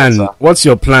your plan? What's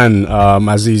your plan,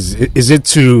 Aziz? Is it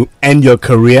to end your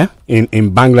career in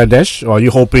Bangladesh, or are you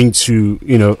hoping to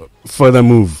further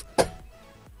move?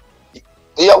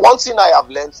 Yeah, one thing I have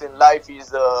learned in life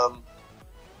is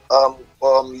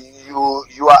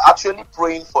you are actually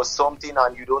praying for something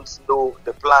and you don't know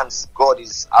the plans God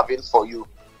is having for you.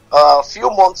 A few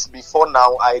months before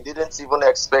now, I didn't even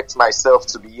expect myself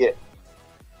to be here.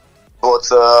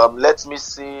 But let me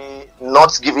see,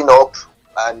 not giving up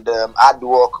and hard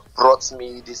work brought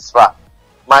me this far.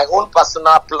 My own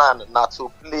personal plan now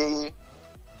to play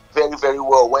very, very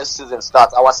well when season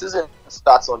starts. Our season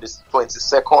starts on the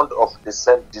 22nd of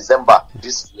December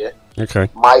this year. Okay.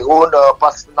 My own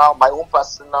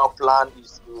personal plan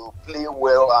is to play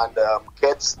well and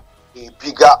get a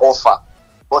bigger offer.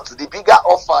 But the bigger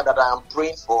offer that I am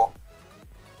praying for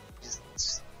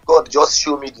is God just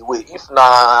show me the way. If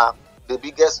the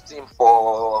biggest team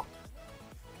for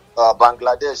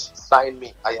Bangladesh sign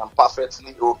me, I am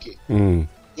perfectly okay.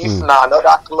 If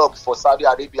another club for Saudi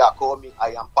Arabia call me, I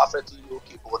am perfectly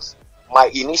okay. But my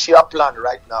initial plan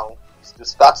right now is to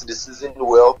start the season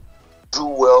well, do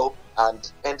well,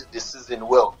 and end the season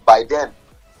well. By then,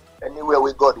 anywhere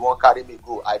where God won't carry me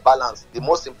go, I balance. The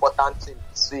most important thing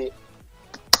is say,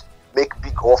 make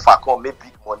big offer come, make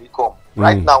big money come.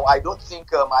 Right now, I don't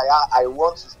think I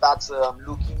want to start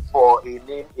looking for a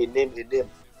name.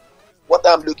 What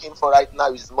I'm looking for right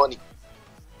now is money.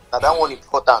 Now that one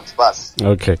important first.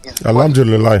 Okay.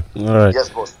 Alhamdulillah. All right. Yes,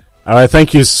 boss. All right,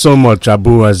 thank you so much,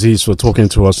 Abu Aziz, for talking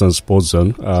to us on Sports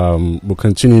Zone. We'll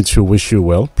continue to wish you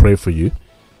well, pray for you.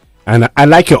 And I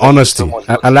like your honesty.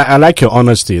 I like your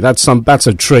honesty. That's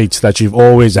a trait that you've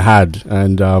always had.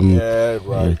 And Yeah,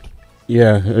 right.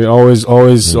 yeah,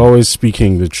 always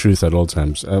speaking the truth at all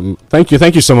times. Thank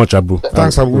you so much, Abu.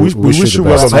 Thanks, Abu. We wish you the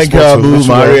well. best. On the Thank you, Sports Zone. Abu, Wish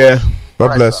you well. Maria.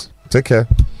 God bless. Take care.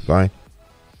 Bye.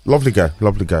 Lovely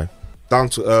guy. Down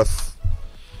to earth,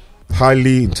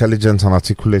 highly intelligent and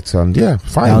articulate, and yeah,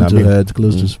 fine. Down I to mean, earth,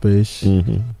 close to space.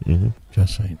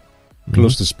 Just saying.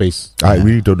 Close to space. I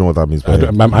really don't know what that means. But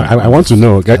I want to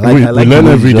know. I we like learn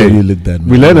the way every day. you look that,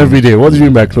 We learn every day. What do you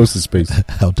mean by close to space?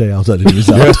 I'll tell you outside the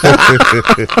result.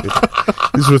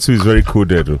 this routine is very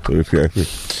coded.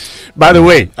 By the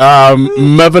way,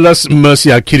 Marvelous Mercy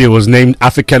Akide was named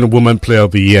African Woman Player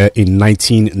of the Year in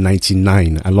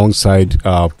 1999 alongside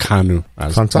Kanu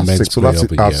as Fantastic. Men's So Player that's of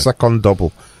the our Year. second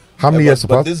double. How many years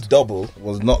But apart? this double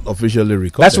was not officially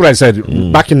recorded. That's what I said.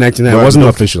 Back in 99, Well, it wasn't we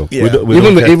don't- official. Yeah. We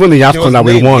Even don't care. the She AFCON was that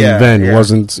we named, won yeah, then yeah.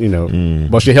 wasn't,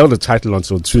 but she held the title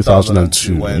until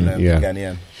 2002. when Yeah.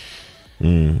 Ghanaian.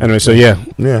 Anyway, so yeah.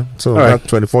 Yeah, so All right. that's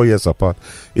 24 years apart.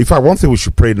 In fact, one thing we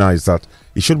should pray now is that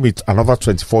it should be another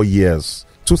 24 years.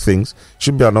 Two things.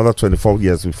 Should be another 24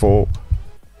 years before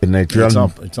a Nigerian...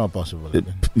 It's not possible.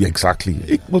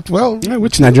 Exactly. Well, Yeah,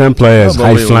 which Nigerian player is No, but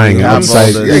high we flying have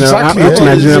outside? all You the- know, Exactly. Which Yeah,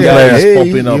 Nigerian yeah, player? yeah.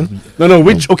 popping up.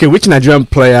 No. Which Nigerian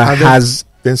player And then- has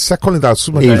then secondly, that's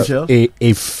so much... Potential.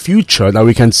 a future that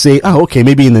we can say, okay,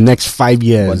 maybe in the next 5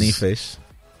 years. Boniface.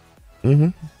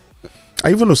 I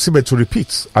even Osimhen to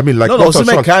repeat. I mean, like... No, not a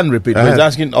Osimhen shot. can repeat. But he's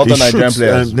asking other He Nigerian should,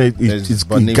 players. it's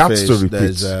There's he got to Boniface, repeat.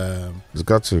 there's, He's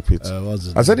got to repeat. what's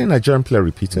his Has name? any Nigerian player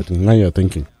repeated? Now you're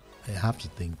thinking. I have to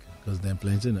think because they're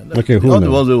playing. Okay, who All the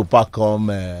knows? ones who will pack on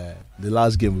the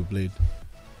last game we played.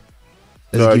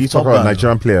 No, you talk about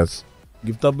Nigerian players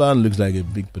Giftaban looks like a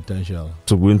big potential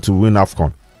to win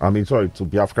AFCON. I mean, sorry, to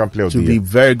be African player of to the be year.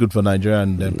 very good for Nigeria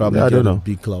and then probably Yeah, I get don't a know.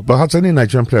 big club But has any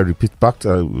Nigerian player repeated? back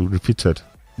to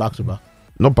back.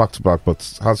 Not back to back,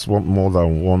 but has one more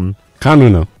than one.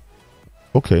 Kanu now.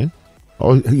 Okay.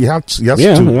 Oh, he has Yeah,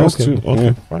 two. he has Okay, two, okay,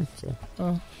 yeah. fine.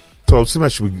 So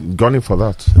Osimhen should be gunning for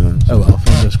that. Oh well,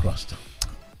 fingers crossed.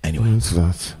 Anyway, So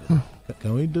that.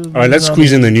 can we do? All right, let's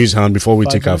squeeze in the news hound before we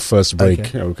 5 take our minutes? first break.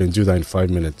 Okay. Yeah, we can do that in 5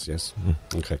 minutes, yes.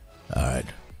 Okay. All right.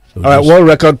 So All right, just- world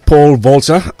record pole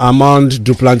vaulter Armand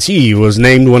Duplantis was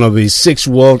named one of the 6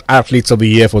 World Athletes of the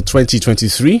Year for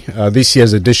 2023. This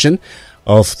year's edition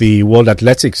of the World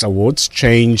Athletics Awards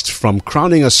changed from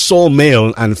crowning a sole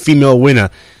male and female winner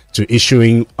to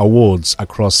issuing awards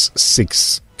across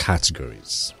 6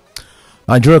 categories.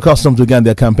 Nigeria Customs began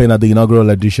their campaign at the inaugural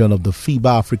edition of the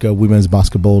FIBA Africa Women's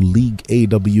Basketball League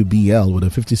 (AWBL) with a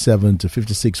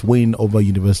 57-56 win over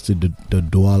University de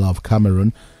Douala of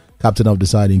Cameroon. Captain of the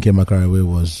side, Nkem Makarawe,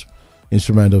 was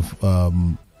instrumental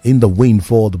in the win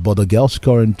for the Border Girls,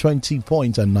 scoring 20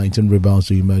 points and 19 rebounds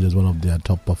to emerge as one of their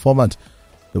top performers.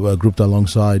 They were grouped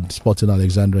alongside Sporting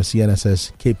Alexandria,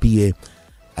 CNSS, KPA,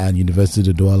 and University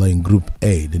de Douala in Group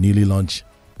A. The newly launched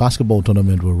basketball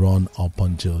tournament will run up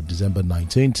until December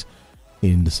 19th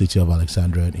in the city of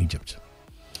Alexandria in Egypt.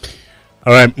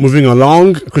 All right, moving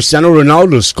along. Cristiano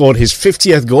Ronaldo scored his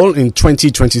 50th goal in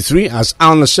 2023 as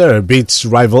Al Nassr beats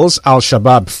rivals Al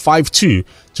Shabab 5-2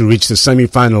 to reach the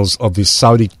semi-finals of the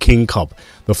Saudi King Cup.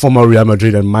 The former Real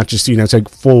Madrid and Manchester United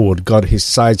forward got his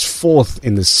side's 4th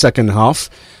in the second half,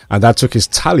 and that took his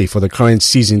tally for the current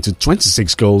season to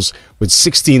 26 goals, with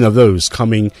 16 of those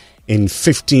coming in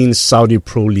 15 Saudi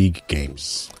Pro League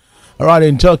games. All right,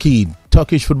 in Turkey,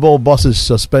 Turkish football bosses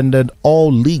suspended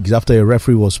all leagues after a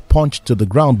referee was punched to the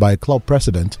ground by a club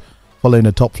president following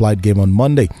a top-flight game on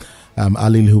Monday.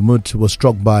 Alil Humut was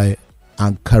struck by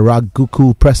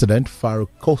Ankaraguku president Faruk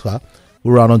Kosa,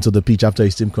 who ran onto the pitch after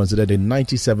his team considered a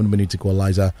 97-minute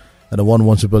equalizer and a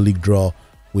 1-1 Super League draw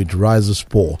with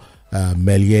Rizespor.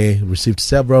 Melier received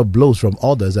several blows from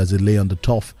others as he lay on the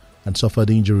turf and suffered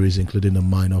injuries, including a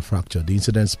minor fracture. The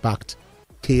incident sparked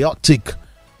chaotic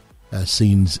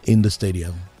scenes in the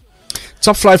stadium.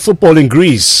 Top flight football in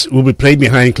Greece will be played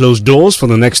behind closed doors for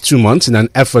the next 2 months in an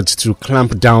effort to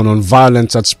clamp down on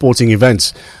violence at sporting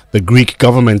events. The Greek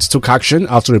government took action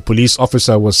after a police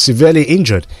officer was severely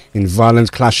injured in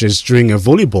violent clashes during a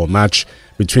volleyball match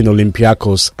between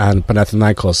Olympiacos and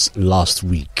Panathinaikos last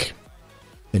week.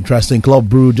 Interesting. Club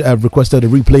Brugge have requested a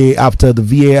replay after the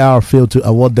VAR failed to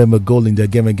award them a goal in their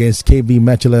game against KB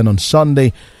Mechelen on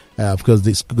Sunday. Because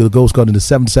the goal scored in the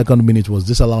 72nd minute was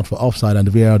disallowed for offside, and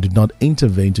the VAR did not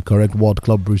intervene to correct what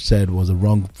Club Brugge said was a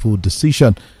wrongful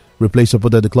decision. Replay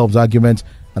supported the club's argument,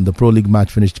 and the Pro League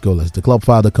match finished goalless. The club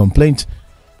filed a complaint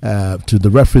to the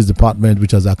referees department,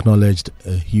 which has acknowledged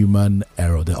a human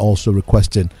error. They're also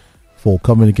requesting for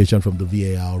communication from the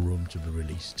VAR room to be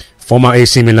released. Former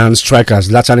AC Milan striker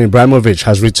Zlatan Ibrahimovic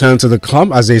has returned to the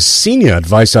club as a senior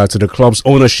advisor to the club's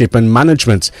ownership and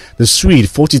management. The Swede,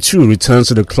 42, returns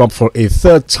to the club for a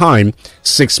third time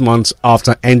 6 months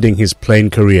after ending his playing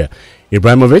career.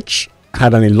 Ibrahimovic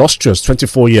had an illustrious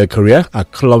 24-year career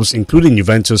at clubs including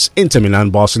Juventus, Inter Milan,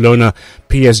 Barcelona,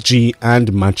 PSG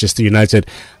and Manchester United,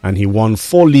 and he won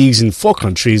 4 leagues in 4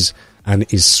 countries and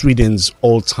is Sweden's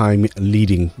all-time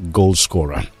leading goal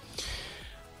scorer.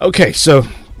 Okay, so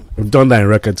we've done that in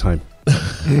record time.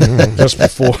 Just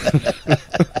before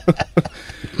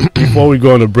we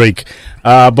go on a break.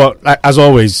 But as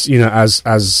always, as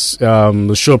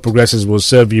the show progresses, we'll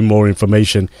serve you more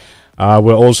information.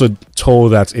 We're also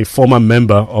told that a former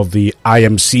member of the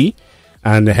IMC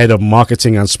and the head of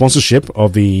marketing and sponsorship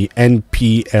of the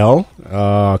NPL,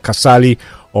 Kasali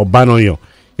Obanoyo,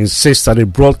 insists that the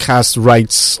broadcast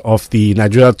rights of the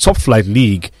Nigeria Top Flight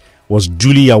League was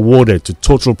duly awarded to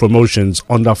Total Promotions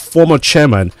under former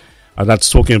chairman, and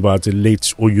that's talking about the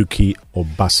late Oyuki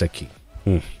Obaseki.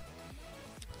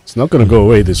 It's not going to go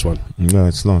away, this one. No,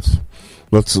 it's not.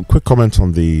 But a quick comment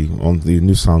on the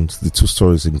new sound, the 2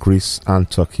 stories in Greece and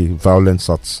Turkey. Violence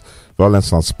on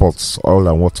sports, oil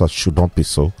and water should not be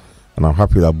so. And I'm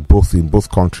happy that in both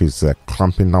countries they're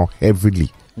clamping now heavily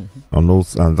on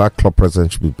those, and that club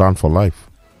president should be banned for life.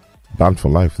 Banned for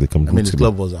life. They can. The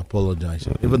club was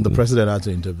apologizing. Even the president had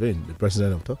to intervene. The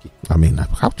president of Turkey. How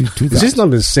do you do that? Is this not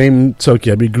the same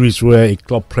Turkey, Greece, where a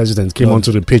club president came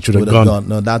onto the pitch with a gun?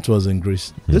 No, that was in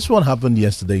Greece. This one happened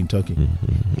yesterday in Turkey.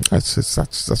 That's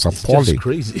appalling. Just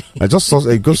crazy. I just thought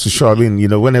it goes to show.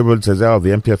 When everyone says, "Oh, the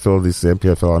MPFL, this, the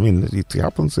MPFL," it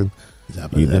happens in.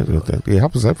 It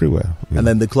happens everywhere. And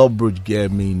then the Club Brugge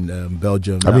game in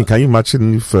Belgium. Can you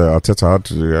imagine if Arteta had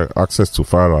access to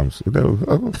firearms?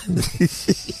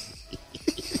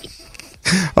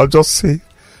 I'll just say,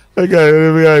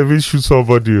 if he shoots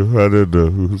somebody, I don't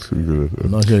know.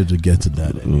 I'm not sure to get to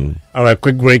that. Anyway. All right,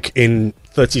 quick break in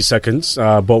 30 seconds.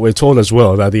 But we're told as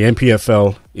well that the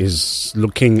MPFL is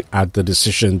looking at the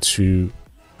decision to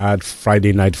add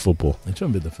Friday night football. It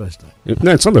shouldn't be the first time.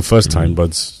 No, it's not the first time,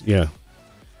 but yeah.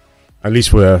 At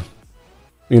least we're,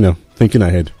 thinking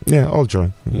ahead. Yeah, I'll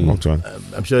join. I'll join.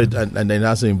 I'm sure, and then it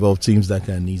has to involve teams that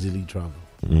can easily travel.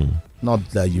 Not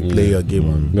that you play your game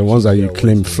on. The ones that you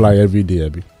claim fly every day,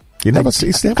 Abby. He never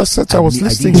said. I was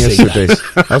listening yesterday.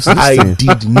 I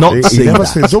did not say that.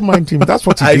 Said, don't mind him. That's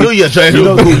what he I did. know you're trying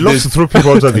to. He loves to throw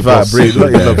people under the bus. He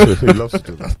loves to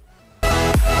do that.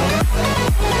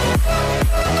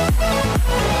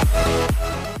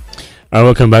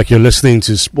 Welcome back. You're listening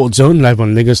to Sports Zone live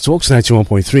on Lagos Talks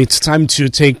 91.3. It's time to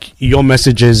take your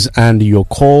messages and your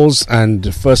calls, and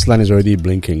the first line is already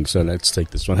blinking, so let's take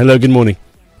this one. Hello, good morning.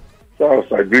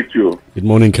 Charles, I greet you. Good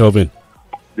morning, Kelvin.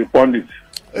 The pundit.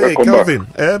 Hey, Kelvin.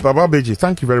 Baba Beji,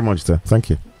 thank you very much, sir. Thank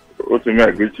you. Otimi,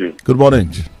 I greet you. Good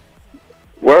morning.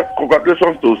 Well,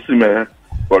 congratulations to Sime.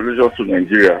 Congratulations to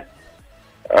Nigeria.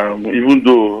 Even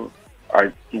though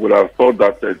I would have thought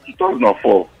that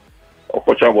 2004,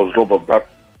 Okocha was robbed of that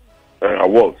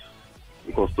award,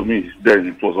 because to me then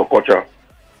it was Okocha.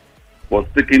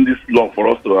 But taking this long for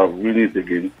us to have win it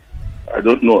again, I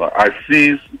don't know. I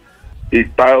see a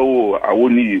Taiwo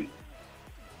Awoniyi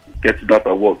get that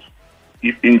award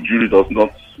if injury does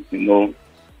not,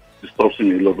 disturb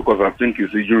him a lot, because I think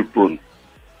he's injury prone.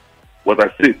 But I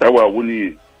say Taiwo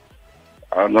Awoniyi,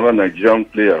 another Nigerian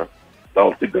player that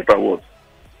will take that award.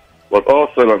 But all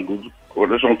said and good,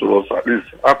 congratulations to us. At least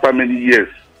after many years,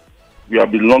 we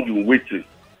have been long in waiting.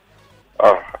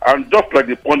 And just like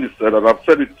the pundit said, and I've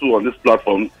said it too on this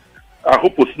platform, I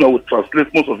hope Osima will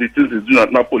translate most of the things he's doing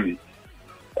at Napoli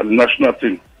and the national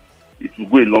team. It will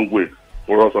go a long way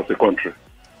for us as a country.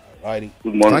 Righty.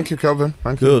 Good morning. Thank you, Kelvin.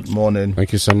 Thank you. Good morning.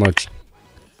 Thank you so much.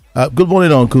 Good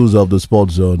morning, uncles of the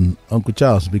Sports Zone. Uncle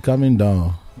Charles, be coming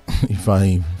down if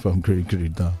I'm from Kiri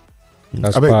down.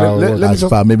 That's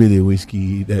maybe the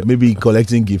whiskey, maybe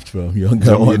collecting gift from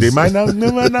younger ones. They might not.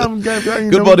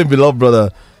 Good morning, beloved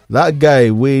brother. That guy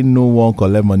way no one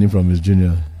collect money from his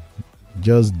junior,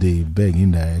 just they beg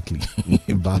indirectly.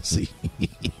 Bassy.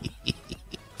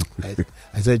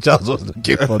 I said Charles was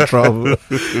looking for trouble.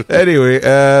 Anyway,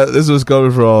 this was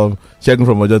coming from checking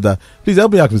from Ojota. Please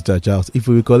help me ask Mr. Charles if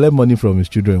we collect money from his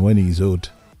children when he is old.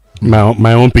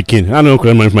 My own Pekin. I don't know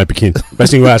collect money from my Pekin.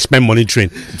 Best thing where I spend money train.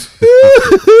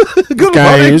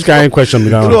 This guy ain't question me.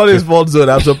 Good morning, Sports Zone.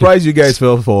 I'm surprised you guys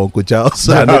fell for Uncle Charles.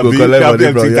 I know go collect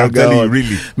money from your guy.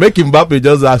 Really. Make Mbappe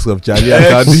just ask of Charlie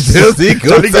account details. He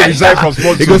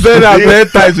goes send out 10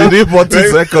 times within 40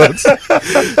 seconds.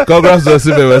 Congrats to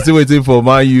Osimhen. We're still waiting for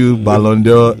Man U Ballon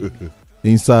d'Or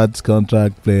insert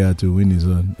contract player to win his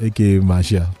own, aka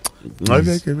Martial.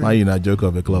 Man U not joke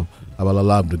of a club.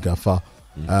 Abalola Abdul Ghaffar.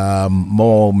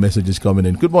 More messages coming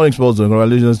in. Good morning, Sports Zone.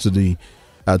 Congratulations to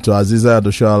Aziza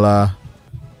Doshala,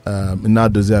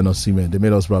 Nadoze and Osimhen. They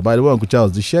made us proud. By the way, Uncle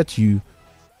Charles, the shirt you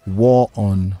wore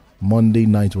on Monday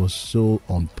night was so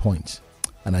on point,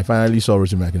 and I finally saw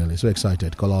Rosemary Akinele. So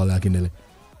excited. Kola Akinele.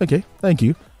 Okay, thank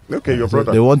you. Okay, your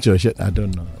brother. They want your shirt. I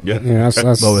don't know. Yeah,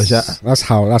 that's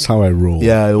how I roll.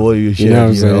 Yeah, what you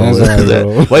share. You know what I'm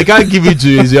saying? Well, you can't give it to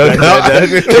his young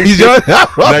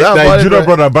Nigeria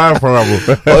brother buying for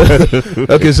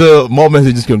Okay, so more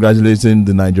messages congratulating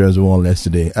the Nigerians who won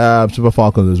yesterday. Super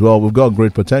Falcons as well. We've got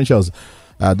great potentials.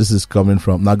 This is coming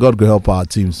from now. God will help our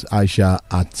teams. Aisha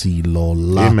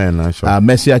Atilola. Amen. Aisha.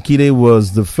 Messi Akide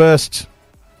was the first.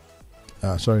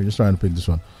 Sorry, just trying to pick this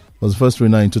one. Was the first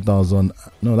winner in 2000.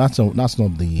 No, that's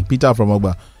not the Peter from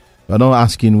Ogba. We're not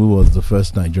asking who was the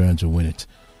first Nigerian to win it.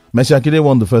 Messi Akide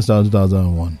won the first time in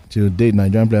 2001. Till date,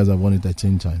 Nigerian players have won it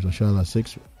 13 times. Oshala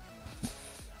 6.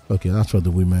 Okay, that's for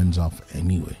the women's half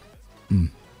anyway.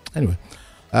 Anyway,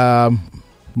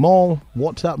 more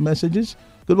WhatsApp messages.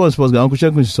 Good morning, sports guy. Uncle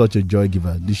Shegun is such a joy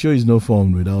giver. The show is no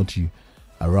fun without you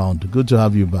around. Good to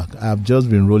have you back. I've just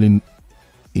been rolling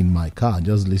in my car,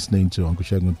 just listening to Uncle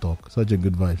Shegun talk. Such a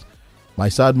good vibes. My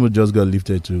sad mood just got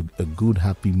lifted to a good,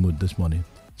 happy mood this morning.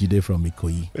 Jide from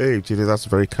Ikoyi. Hey, Jide, that's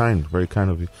very kind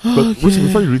of you. But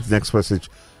before you read the next message,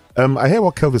 I hear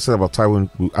what Kelvin said about Taiwan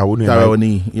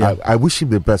Awoni. Yeah. I wish him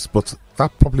the best, but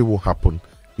that probably will happen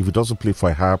if he doesn't play for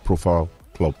a higher profile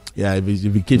club. Yeah, if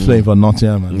he keeps playing for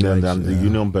Nottingham and the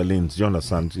Union Berlin, do you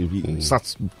understand? If he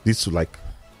starts this to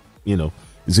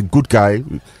he's a good guy.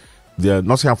 The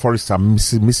Nottingham Forest are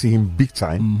missing him big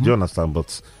time. Do you understand?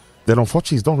 But then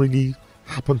unfortunately it's not really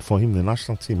happened for him in the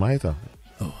national team either.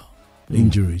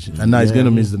 Injuries, and now he's going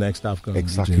to miss the next AFCON.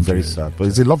 Exactly, very sad. But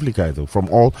he's a lovely guy though. From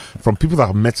people that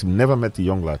have met him, never met the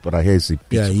young lad, but I hear he's a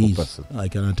beautiful person. I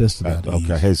can attest to that.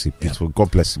 I hear he's beautiful.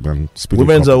 God bless him and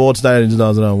Women's Award started in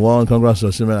 2001. Congrats to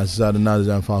Osimhen, Asisat, and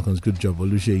Nigerian Falcons. Good job,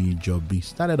 Oluseyi Jobi.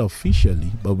 Started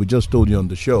officially, but we just told you on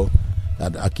the show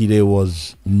that Akide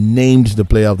was named the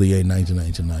Player of the Year in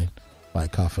 1999 by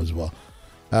CAF as well.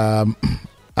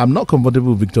 I'm not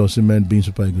comfortable with Victor Osimhen being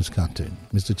Super Eagles captain.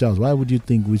 Mr. Charles, why would you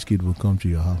think Wizkid will come to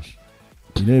your house?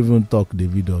 You don't even talk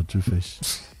David or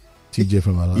Two-Face. TJ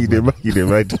from Alabama. He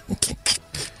right.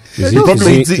 Is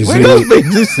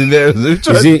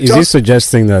he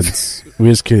suggesting that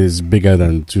Wizkid is bigger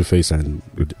than Two-Face and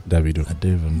Davido? I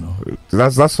don't even know.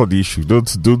 That's not the issue.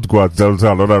 Don't go and tell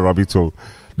another rabbit hole.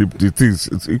 The things,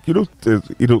 can you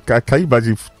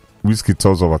imagine if Wizkid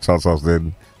tells over Charles' house,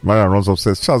 then Marian runs up,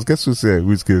 says, Charles, guess who's here?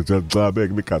 Wizkid, just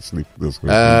beg me can't sleep.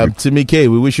 Timmy K,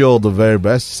 we wish you all the very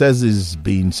best. Says he's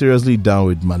been seriously down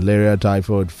with malaria,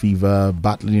 typhoid, fever,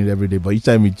 battling it every day. But each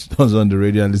time he turns on the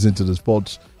radio and listens to the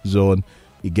Sports Zone,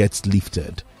 he gets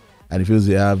lifted. And he feels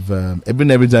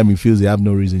every time he feels they have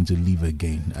no reason to leave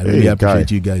again. I really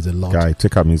appreciate you guys a lot. Guy,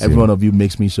 take him easy. Every one of you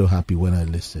makes me so happy when I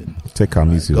listen. Take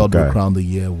him easy. God will crown the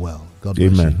year well. God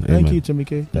bless you. Thank you, Timmy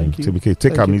K. Thank you. Timmy K,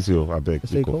 take him easy. I beg.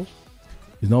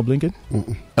 He's not blinking?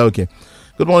 Okay.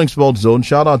 Good morning, Sports Zone.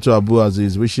 Shout out to Abu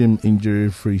Aziz. Wish him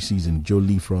injury-free season.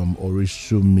 Jolie from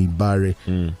Orisumibare.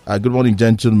 Good morning,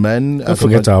 gentlemen. Don't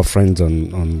forget our friends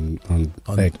on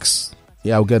X.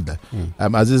 Yeah, I'll get that.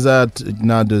 Azizat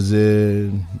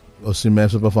Nadoze Osimhen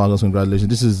Super Falcons, congratulations.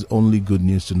 This is only good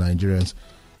news to Nigerians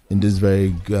in these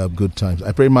very good times.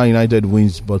 I pray Man United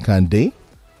wins, but can they?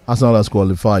 Arsenal has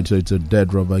qualified, so it's a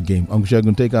dead rubber game. Uncle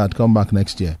Shegun, take out, come back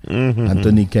next year.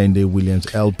 Anthony Kende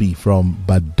Williams, LP from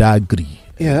Badagry.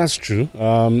 Yeah, that's true.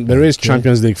 There is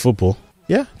Champions League football.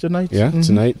 Yeah, tonight. Yeah,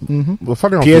 tonight. Well,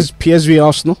 PSV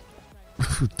Arsenal.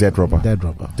 Dead rubber.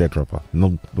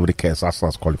 Nobody cares.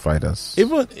 Arsenal's qualified us.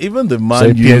 Even the Man so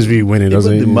PSV winning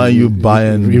doesn't. The Man U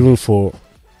Bayern. Even for.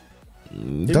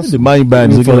 The Man U Bayern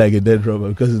is looking like a dead rubber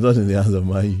because it's not in the hands of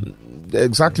Man U.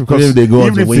 Exactly. Because if they go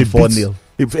on to win 4-0.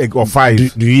 Or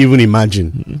 5. Do you even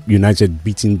imagine United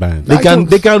beating Bayern?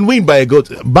 They can win by a goal.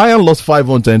 Bayern lost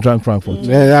 5-1 to Eintracht Frankfurt.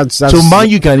 Yeah, that's so Man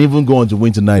U can even go on to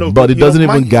win tonight, but it doesn't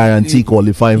even guarantee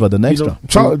qualifying for the next round.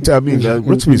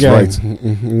 Rotimi is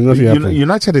right.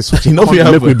 United is such a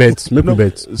Make we bet.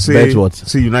 Bet what?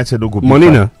 See United don't go. Money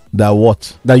now. That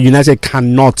what? That United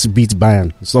cannot beat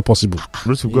Bayern. It's not possible.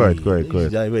 Go ahead.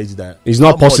 Where is that? It's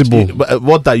not possible.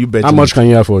 What are you betting? How much can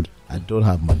you afford? I don't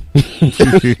have money.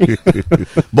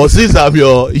 But since I'm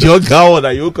your guy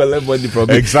that you collect money from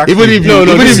me. Exactly. Even if you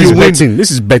win, betting.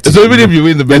 This is betting. So even if you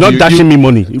win the bet, you're not dashing me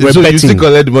money. We're so betting. you still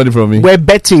collect the money from me. We're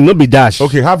betting, not be dash.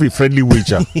 Okay, have a friendly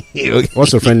wager.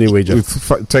 What's a friendly wager? With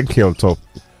 10K on top.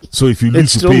 So if you lose,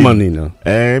 It's you still pay money now.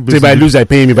 him. So if I lose, I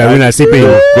pay him. If I win, I still pay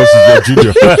him. Because he's your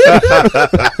junior.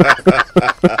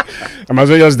 I might as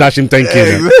well just dash him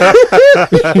 10K.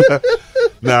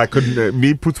 Nah, I couldn't.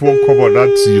 Me put one cover on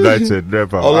that United.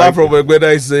 Never. Ola from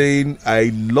Egbeda is saying,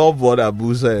 I love what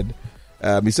Abu said.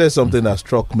 He said something that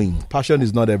struck me. Passion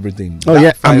is not everything. Oh,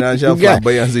 yeah. Financial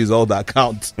flamboyance is all that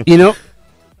counts. You know,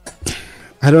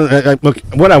 I don't look.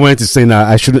 What I wanted to say now,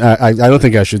 I shouldn't. I don't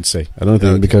think I should say. I don't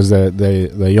think because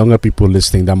the younger people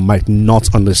listening that might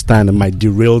not understand and might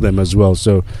derail them as well.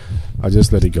 So I'll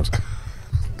just let it go.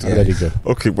 Let it go.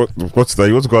 Okay, what's that?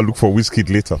 You want to go and look for whiskey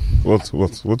later? What do you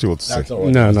want to say?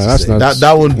 No, that's not.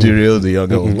 That won't derail the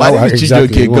younger one. My name is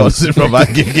exactly. Chijoke Gossip from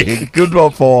Agege. Good one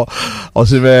for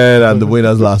Osimhen and the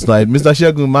winners last night. Mr.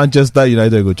 Shegun, Manchester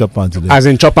United go chop on today. As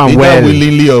in chop on Either well.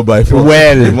 willingly or by force.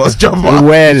 Well. They must chop on.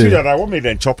 Well. I want me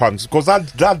then chop hands because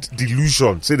that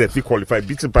delusion, say that we qualify,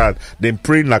 beating bad, then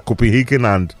praying like Copenhagen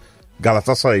and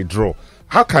Galatasaray draw.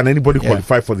 How can anybody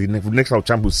qualify for the next round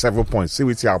champion with 7 points? See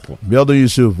what's happening. Bieldo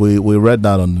Yusuf, we read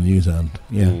that on the news and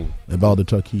about the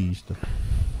Turkey stuff.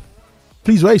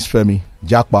 Please, where is Femi?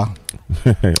 Jakpa.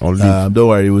 Don't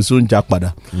worry, it was soon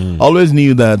Jakpada. Always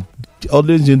knew that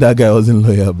guy wasn't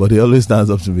loyal, but he always stands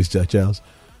up to Mr. Charles.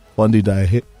 One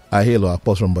day I hail or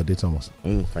pause from Bade Thomas.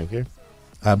 Thank you.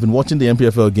 I've been watching the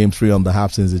MPFL Game 3 on the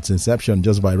half since its inception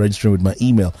just by registering with my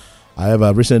email.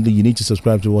 However, recently you need to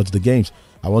subscribe to watch the games.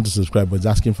 I want to subscribe, but it's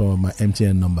asking for my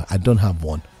MTN number. I don't have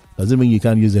one. Does it mean you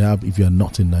can't use the app if you're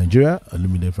not in Nigeria?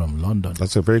 Eliminated from London.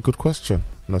 That's a very good question.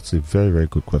 That's a very, very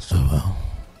good question. Oh,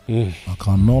 well. I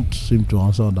cannot seem to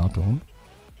answer that one.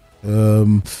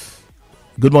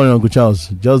 Good morning, Uncle Charles.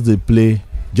 Just the play.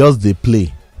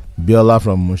 Biola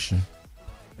from Mushi.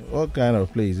 What kind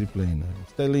of play is he playing?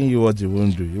 He's telling you what he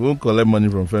won't do. He won't collect money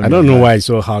from family. I don't know why it's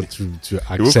so hard to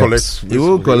accept. He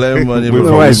won't collect money I from don't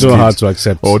know why it's so hard to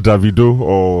accept. Or Davido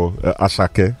or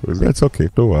Ashake. That's okay.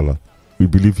 No wala. We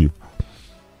believe you.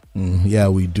 Yeah,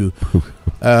 we do.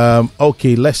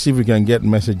 Okay, let's see if we can get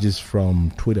messages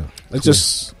from Twitter. Let's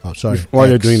just while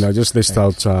you're doing that, just list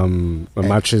out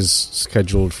matches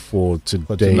scheduled for today.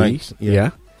 For tonight,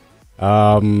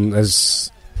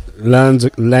 as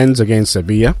Lens against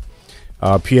Sevilla,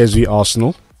 PSV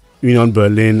Arsenal, Union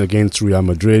Berlin against Real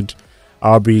Madrid,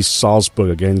 RB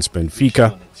Salzburg against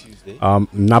Benfica,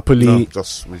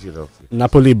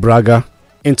 Napoli Braga,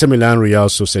 Inter Milan Real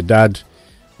Sociedad,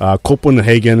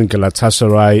 Copenhagen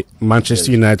Galatasaray,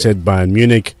 Manchester United Bayern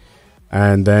Munich,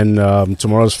 and then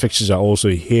tomorrow's fixtures are also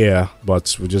here,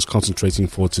 but we're just concentrating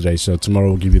for today. So tomorrow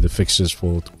we'll give you the fixtures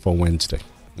for Wednesday.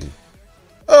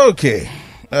 Okay.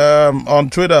 On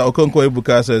Twitter, Okonkwo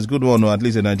Ibuka says, good one, or at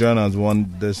least a Nigerian has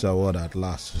won this award at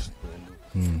last.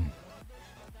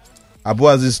 Abu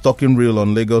Aziz talking real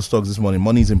on Lagos stocks this morning.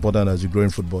 Money is important as you grow in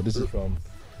football. This is from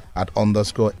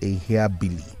 @_a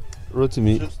Billy.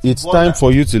 Rotimi, it's time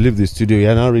for you to leave the studio.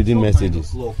 You're now reading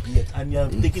messages. So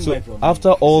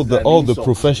after all the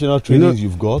professional trainings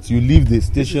you've got, you leave the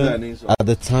station at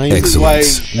the time.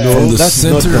 Excellence. No, From the that's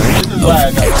center not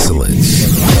of excellence.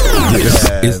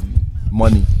 This is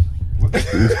money.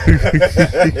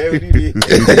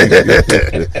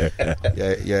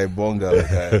 Yeah,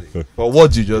 bonga. But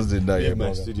what you just did now, leave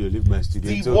my studio.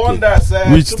 Steve Wonder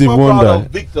said, which Steve Wonder?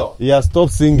 Victor. Yeah, stop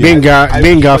singing.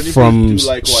 Benga from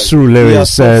Surulere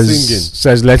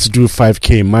says let's do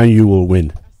 5K. Man, you will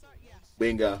win.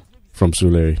 Benga from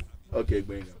Surulere. Okay,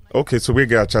 Benga. Okay, so we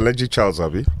get challenging Charles,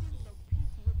 Abi.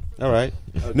 All right.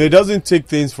 Okay. No, he doesn't take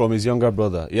things from his younger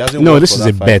brother. He hasn't. No, this is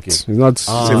a bet. It's not.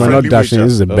 We're not dashing.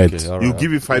 This is a bet. Right. You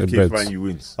give it 5K when you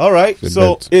win. All right.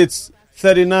 So it's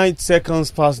 39 seconds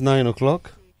past 9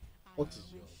 o'clock. What is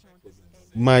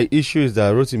my issue is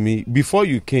that Rotimi, before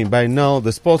you came, by now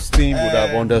the sports team would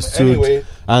have understood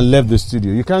and left the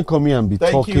studio. You can't come here and be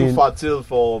talking. Thank you, Fatil,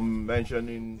 for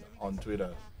mentioning on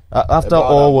Twitter. After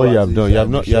all what you have done,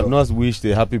 you have not wished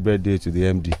a happy birthday to the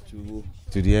MD.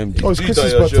 To the MD. Oh, it's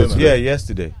Chris's birthday. Yeah,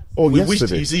 yesterday. Oh, we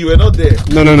yesterday. You see, you were not there.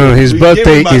 No. His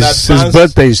birthday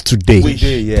is today.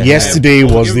 Yesterday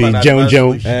was the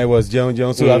Jeon. It was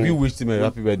Jeon. So have you wished him a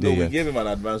happy birthday? No, we gave him an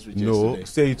advance wish yesterday. No,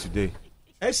 say it today.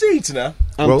 I say it now.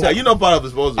 Are you not part of the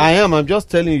sponsor? I am. I'm just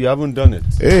telling you haven't done it.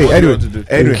 Hey, anyway,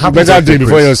 better do it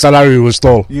before your salary will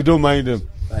stall. You don't mind him.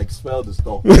 Like spell the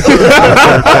stuff.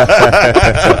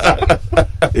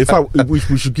 In fact,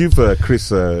 we should give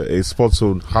Chris a sports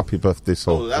zone happy birthday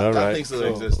song. That thing still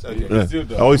exists.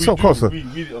 Okay. Oh, it's of course.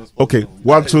 Okay,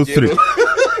 1, 2, 3.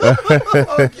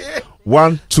 Okay.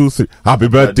 1, 2, 3. Happy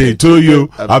birthday to you.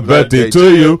 Happy birthday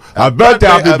to you. Happy birthday.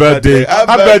 Happy birthday.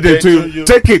 Happy birthday to you.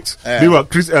 Take it. Meanwhile,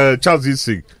 Chris, Charles did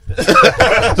sing.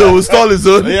 So we'll stall his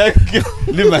own. Yeah,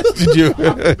 leave my studio.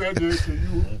 Happy birthday to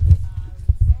you.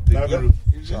 The guru.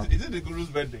 Is it the guru's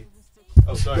birthday?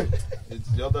 Oh, sorry. It's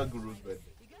the other guru's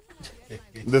birthday.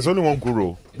 There's only one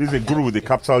guru. This is a guru with a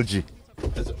capital G.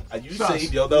 Are you saying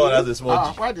the other one has a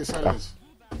small G? Why the silence?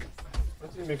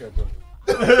 What do you make a joke?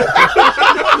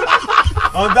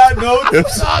 On that note,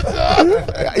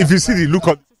 If you see the look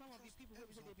on.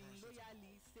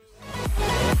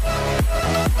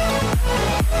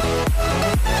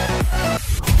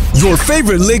 Your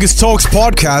favorite Lagos Talks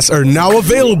podcasts are now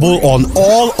available on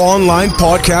all online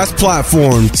podcast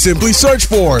platforms. Simply search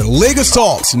for Lagos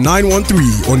Talks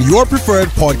 913 on your preferred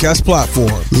podcast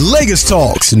platform. Lagos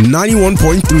Talks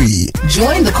 91.3.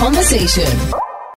 Join the conversation.